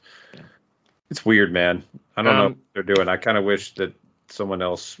 It's weird, man. I don't know what they're doing. I kind of wish that someone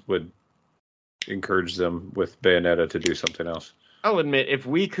else would encourage them with Bayonetta to do something else. I'll admit, if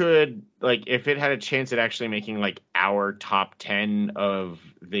we could, like, if it had a chance at actually making like our top 10 of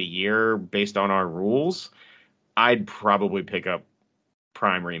the year based on our rules, I'd probably pick up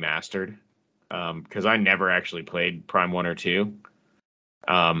Prime Remastered. because I never actually played Prime 1 or 2.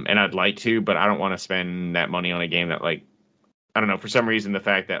 And I'd like to, but I don't want to spend that money on a game that, like, I don't know, for some reason the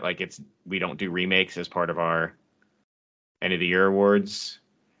fact that like we don't do remakes as part of our end of the year awards.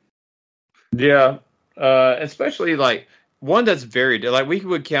 Yeah, especially like one that's very like we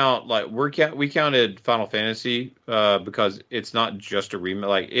would count like we counted Final Fantasy because it's not just a remake,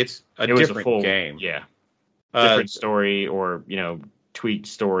 like it's a It was different a full game. Yeah, different story, or tweaked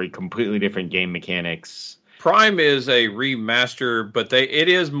story, completely different game mechanics. Prime is a remaster, but it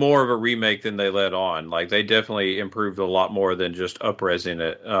is more of a remake than they let on. Like they definitely improved a lot more than just up-resing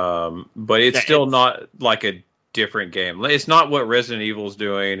it. But it's still not like a different game. It's not what Resident Evil's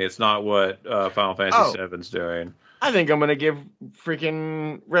doing. It's not what Final Fantasy VII's doing. I think I'm gonna give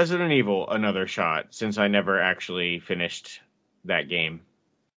freaking Resident Evil another shot since I never actually finished that game.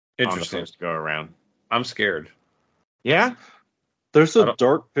 Interesting. On the first go around. I'm scared. Yeah. There's a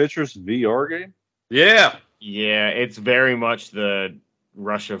Dark Pictures VR game. Yeah. Yeah, it's very much the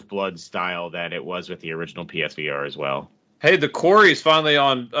Rush of Blood style that it was with the original PSVR as well. Hey, the Quarry's finally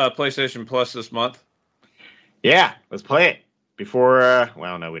on PlayStation Plus this month. Yeah, let's play it before.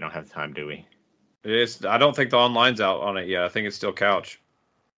 Well, no, we don't have time, do we? I don't think the online's out on it yet. I think it's still couch.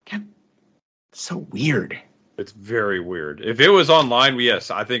 God, it's so weird. It's very weird. If it was online, yes,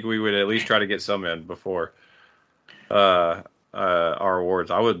 I think we would at least try to get some in before our awards.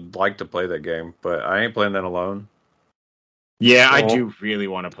 I would like to play that game, but I ain't playing that alone. Yeah, I do really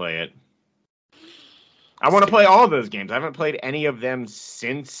want to play it. I want to play all of those games. I haven't played any of them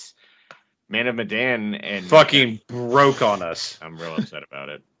since Man of Medan, and fucking broke on us. I'm real upset about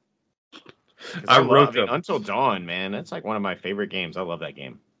it. I wrote them. Until Dawn, man. That's like one of my favorite games. I love that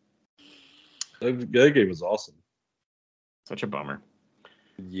game. That game is awesome. Such a bummer.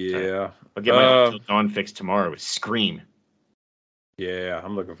 Yeah. I'll get my Until Dawn fixed tomorrow with Scream. Yeah,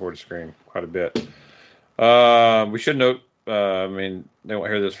 I'm looking forward to Scream quite a bit. We should note, I mean, they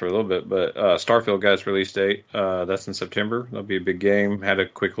won't hear this for a little bit, but Starfield got its release date. That's in September. That'll be a big game. Had a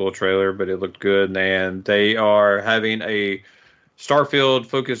quick little trailer, but it looked good. And they are having a Starfield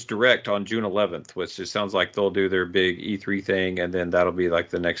Focus Direct on June 11th, which just sounds like they'll do their big E3 thing, and then that'll be like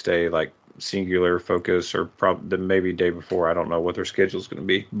the next day, like singular focus, or probably maybe day before. I don't know what their schedule is going to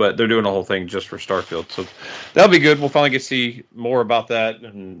be, but they're doing a whole thing just for Starfield, so that'll be good. We'll finally get to see more about that,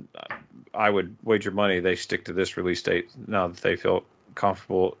 and I would wager money they stick to this release date now that they feel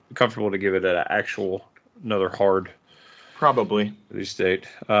comfortable to give it an actual another hard probably release date.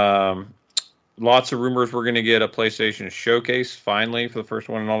 Lots of rumors we're going to get a PlayStation Showcase finally for the first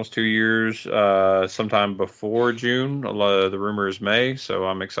one in almost 2 years, sometime before June. A lot of the rumor is May, so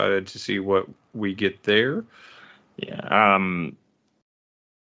I'm excited to see what we get there. Yeah,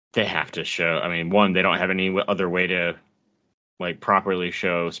 they have to show. I mean, one, they don't have any other way to like properly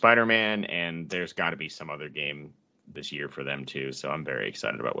show Spider-Man, and there's got to be some other game this year for them too. So I'm very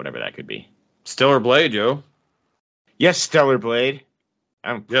excited about whatever that could be. Stellar Blade, Joe. Yes, Stellar Blade.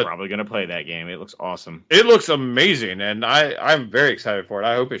 I'm probably going to play that game. It looks awesome. It looks amazing, and I'm very excited for it.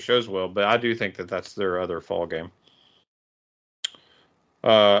 I hope it shows well, but I do think that that's their other fall game.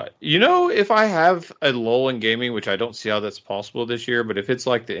 If I have a lull in gaming, which I don't see how that's possible this year, but if it's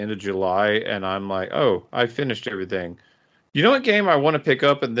like the end of July and I'm like, oh, I finished everything. You know what game I want to pick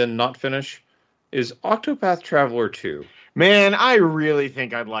up and then not finish? Is Octopath Traveler 2. Man, I really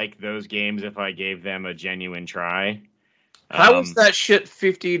think I'd like those games if I gave them a genuine try. How is that shit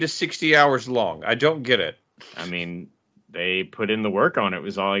 50 to 60 hours long? I don't get it. I mean, they put in the work on it,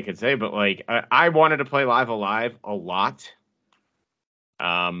 was all I could say. But, like, I wanted to play Live Alive a lot. You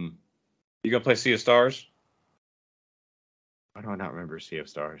going to play Sea of Stars? Why do I not remember Sea of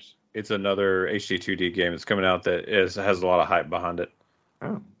Stars? It's another HD2D game that's coming out that has a lot of hype behind it.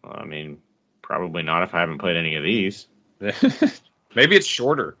 Oh, well, I mean, probably not if I haven't played any of these. Maybe it's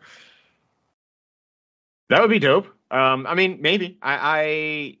shorter. That would be dope. I mean, maybe.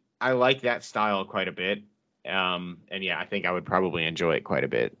 I like that style quite a bit. And yeah, I think I would probably enjoy it quite a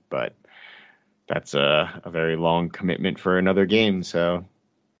bit, but that's a very long commitment for another game, so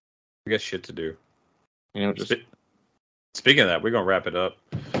I got shit to do. Just speaking of that, we're gonna wrap it up.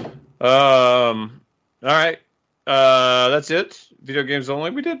 All right. That's it. Video games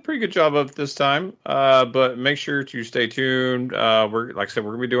only. We did a pretty good job of this time. But make sure to stay tuned. Like I said,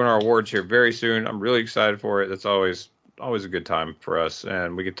 we're gonna be doing our awards here very soon. I'm really excited for it. That's always a good time for us,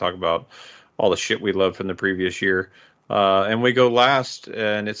 and we can talk about all the shit we love from the previous year. And we go last,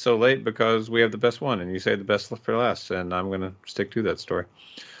 and it's so late because we have the best one, and you say the best for last, and I'm gonna stick to that story.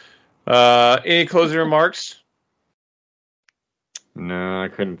 Any closing remarks? No, I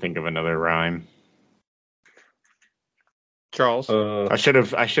couldn't think of another rhyme. Charles. I should have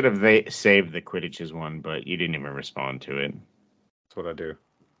saved the Quidditch's one, but you didn't even respond to it. That's what I do.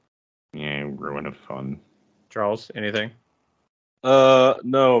 Yeah, ruin of fun. Charles, anything?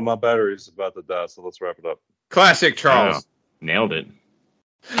 No, my battery's about to die, so let's wrap it up. Classic Charles. Oh, nailed it.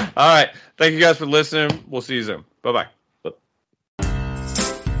 All right. Thank you guys for listening. We'll see you soon. Bye-bye.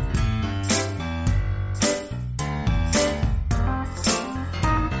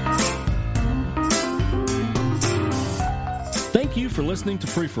 Thank you for listening to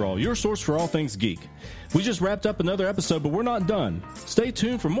Free For All, your source for all things geek. We just wrapped up another episode, but we're not done. Stay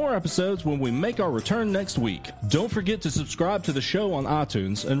tuned for more episodes when we make our return next week. Don't forget to subscribe to the show on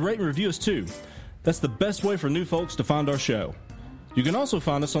iTunes and rate and review us too. That's the best way for new folks to find our show. You can also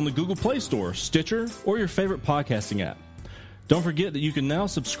find us on the Google Play Store, Stitcher, or your favorite podcasting app. Don't forget that you can now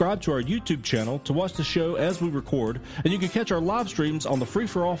subscribe to our YouTube channel to watch the show as we record, and you can catch our live streams on the Free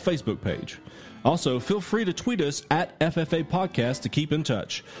For All Facebook page. Also, feel free to tweet us at FFA Podcast to keep in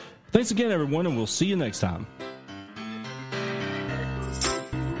touch. Thanks again, everyone, and we'll see you next time.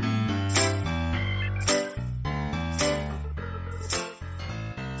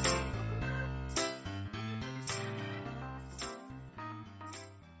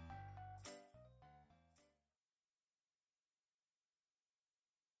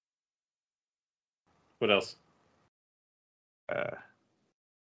 What else?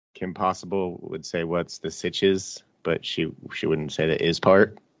 Kim Possible would say, "What's the sitches?" But she wouldn't say the is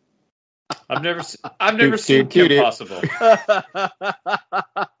part. I've never seen Kim Possible.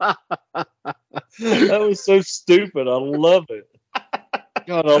 That was so stupid. I love it.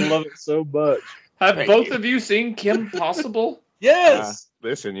 God, I love it so much. Have Thank both you. of you seen Kim Possible? Yes.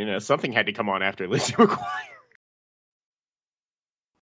 Listen, something had to come on after Lizzie McGuire.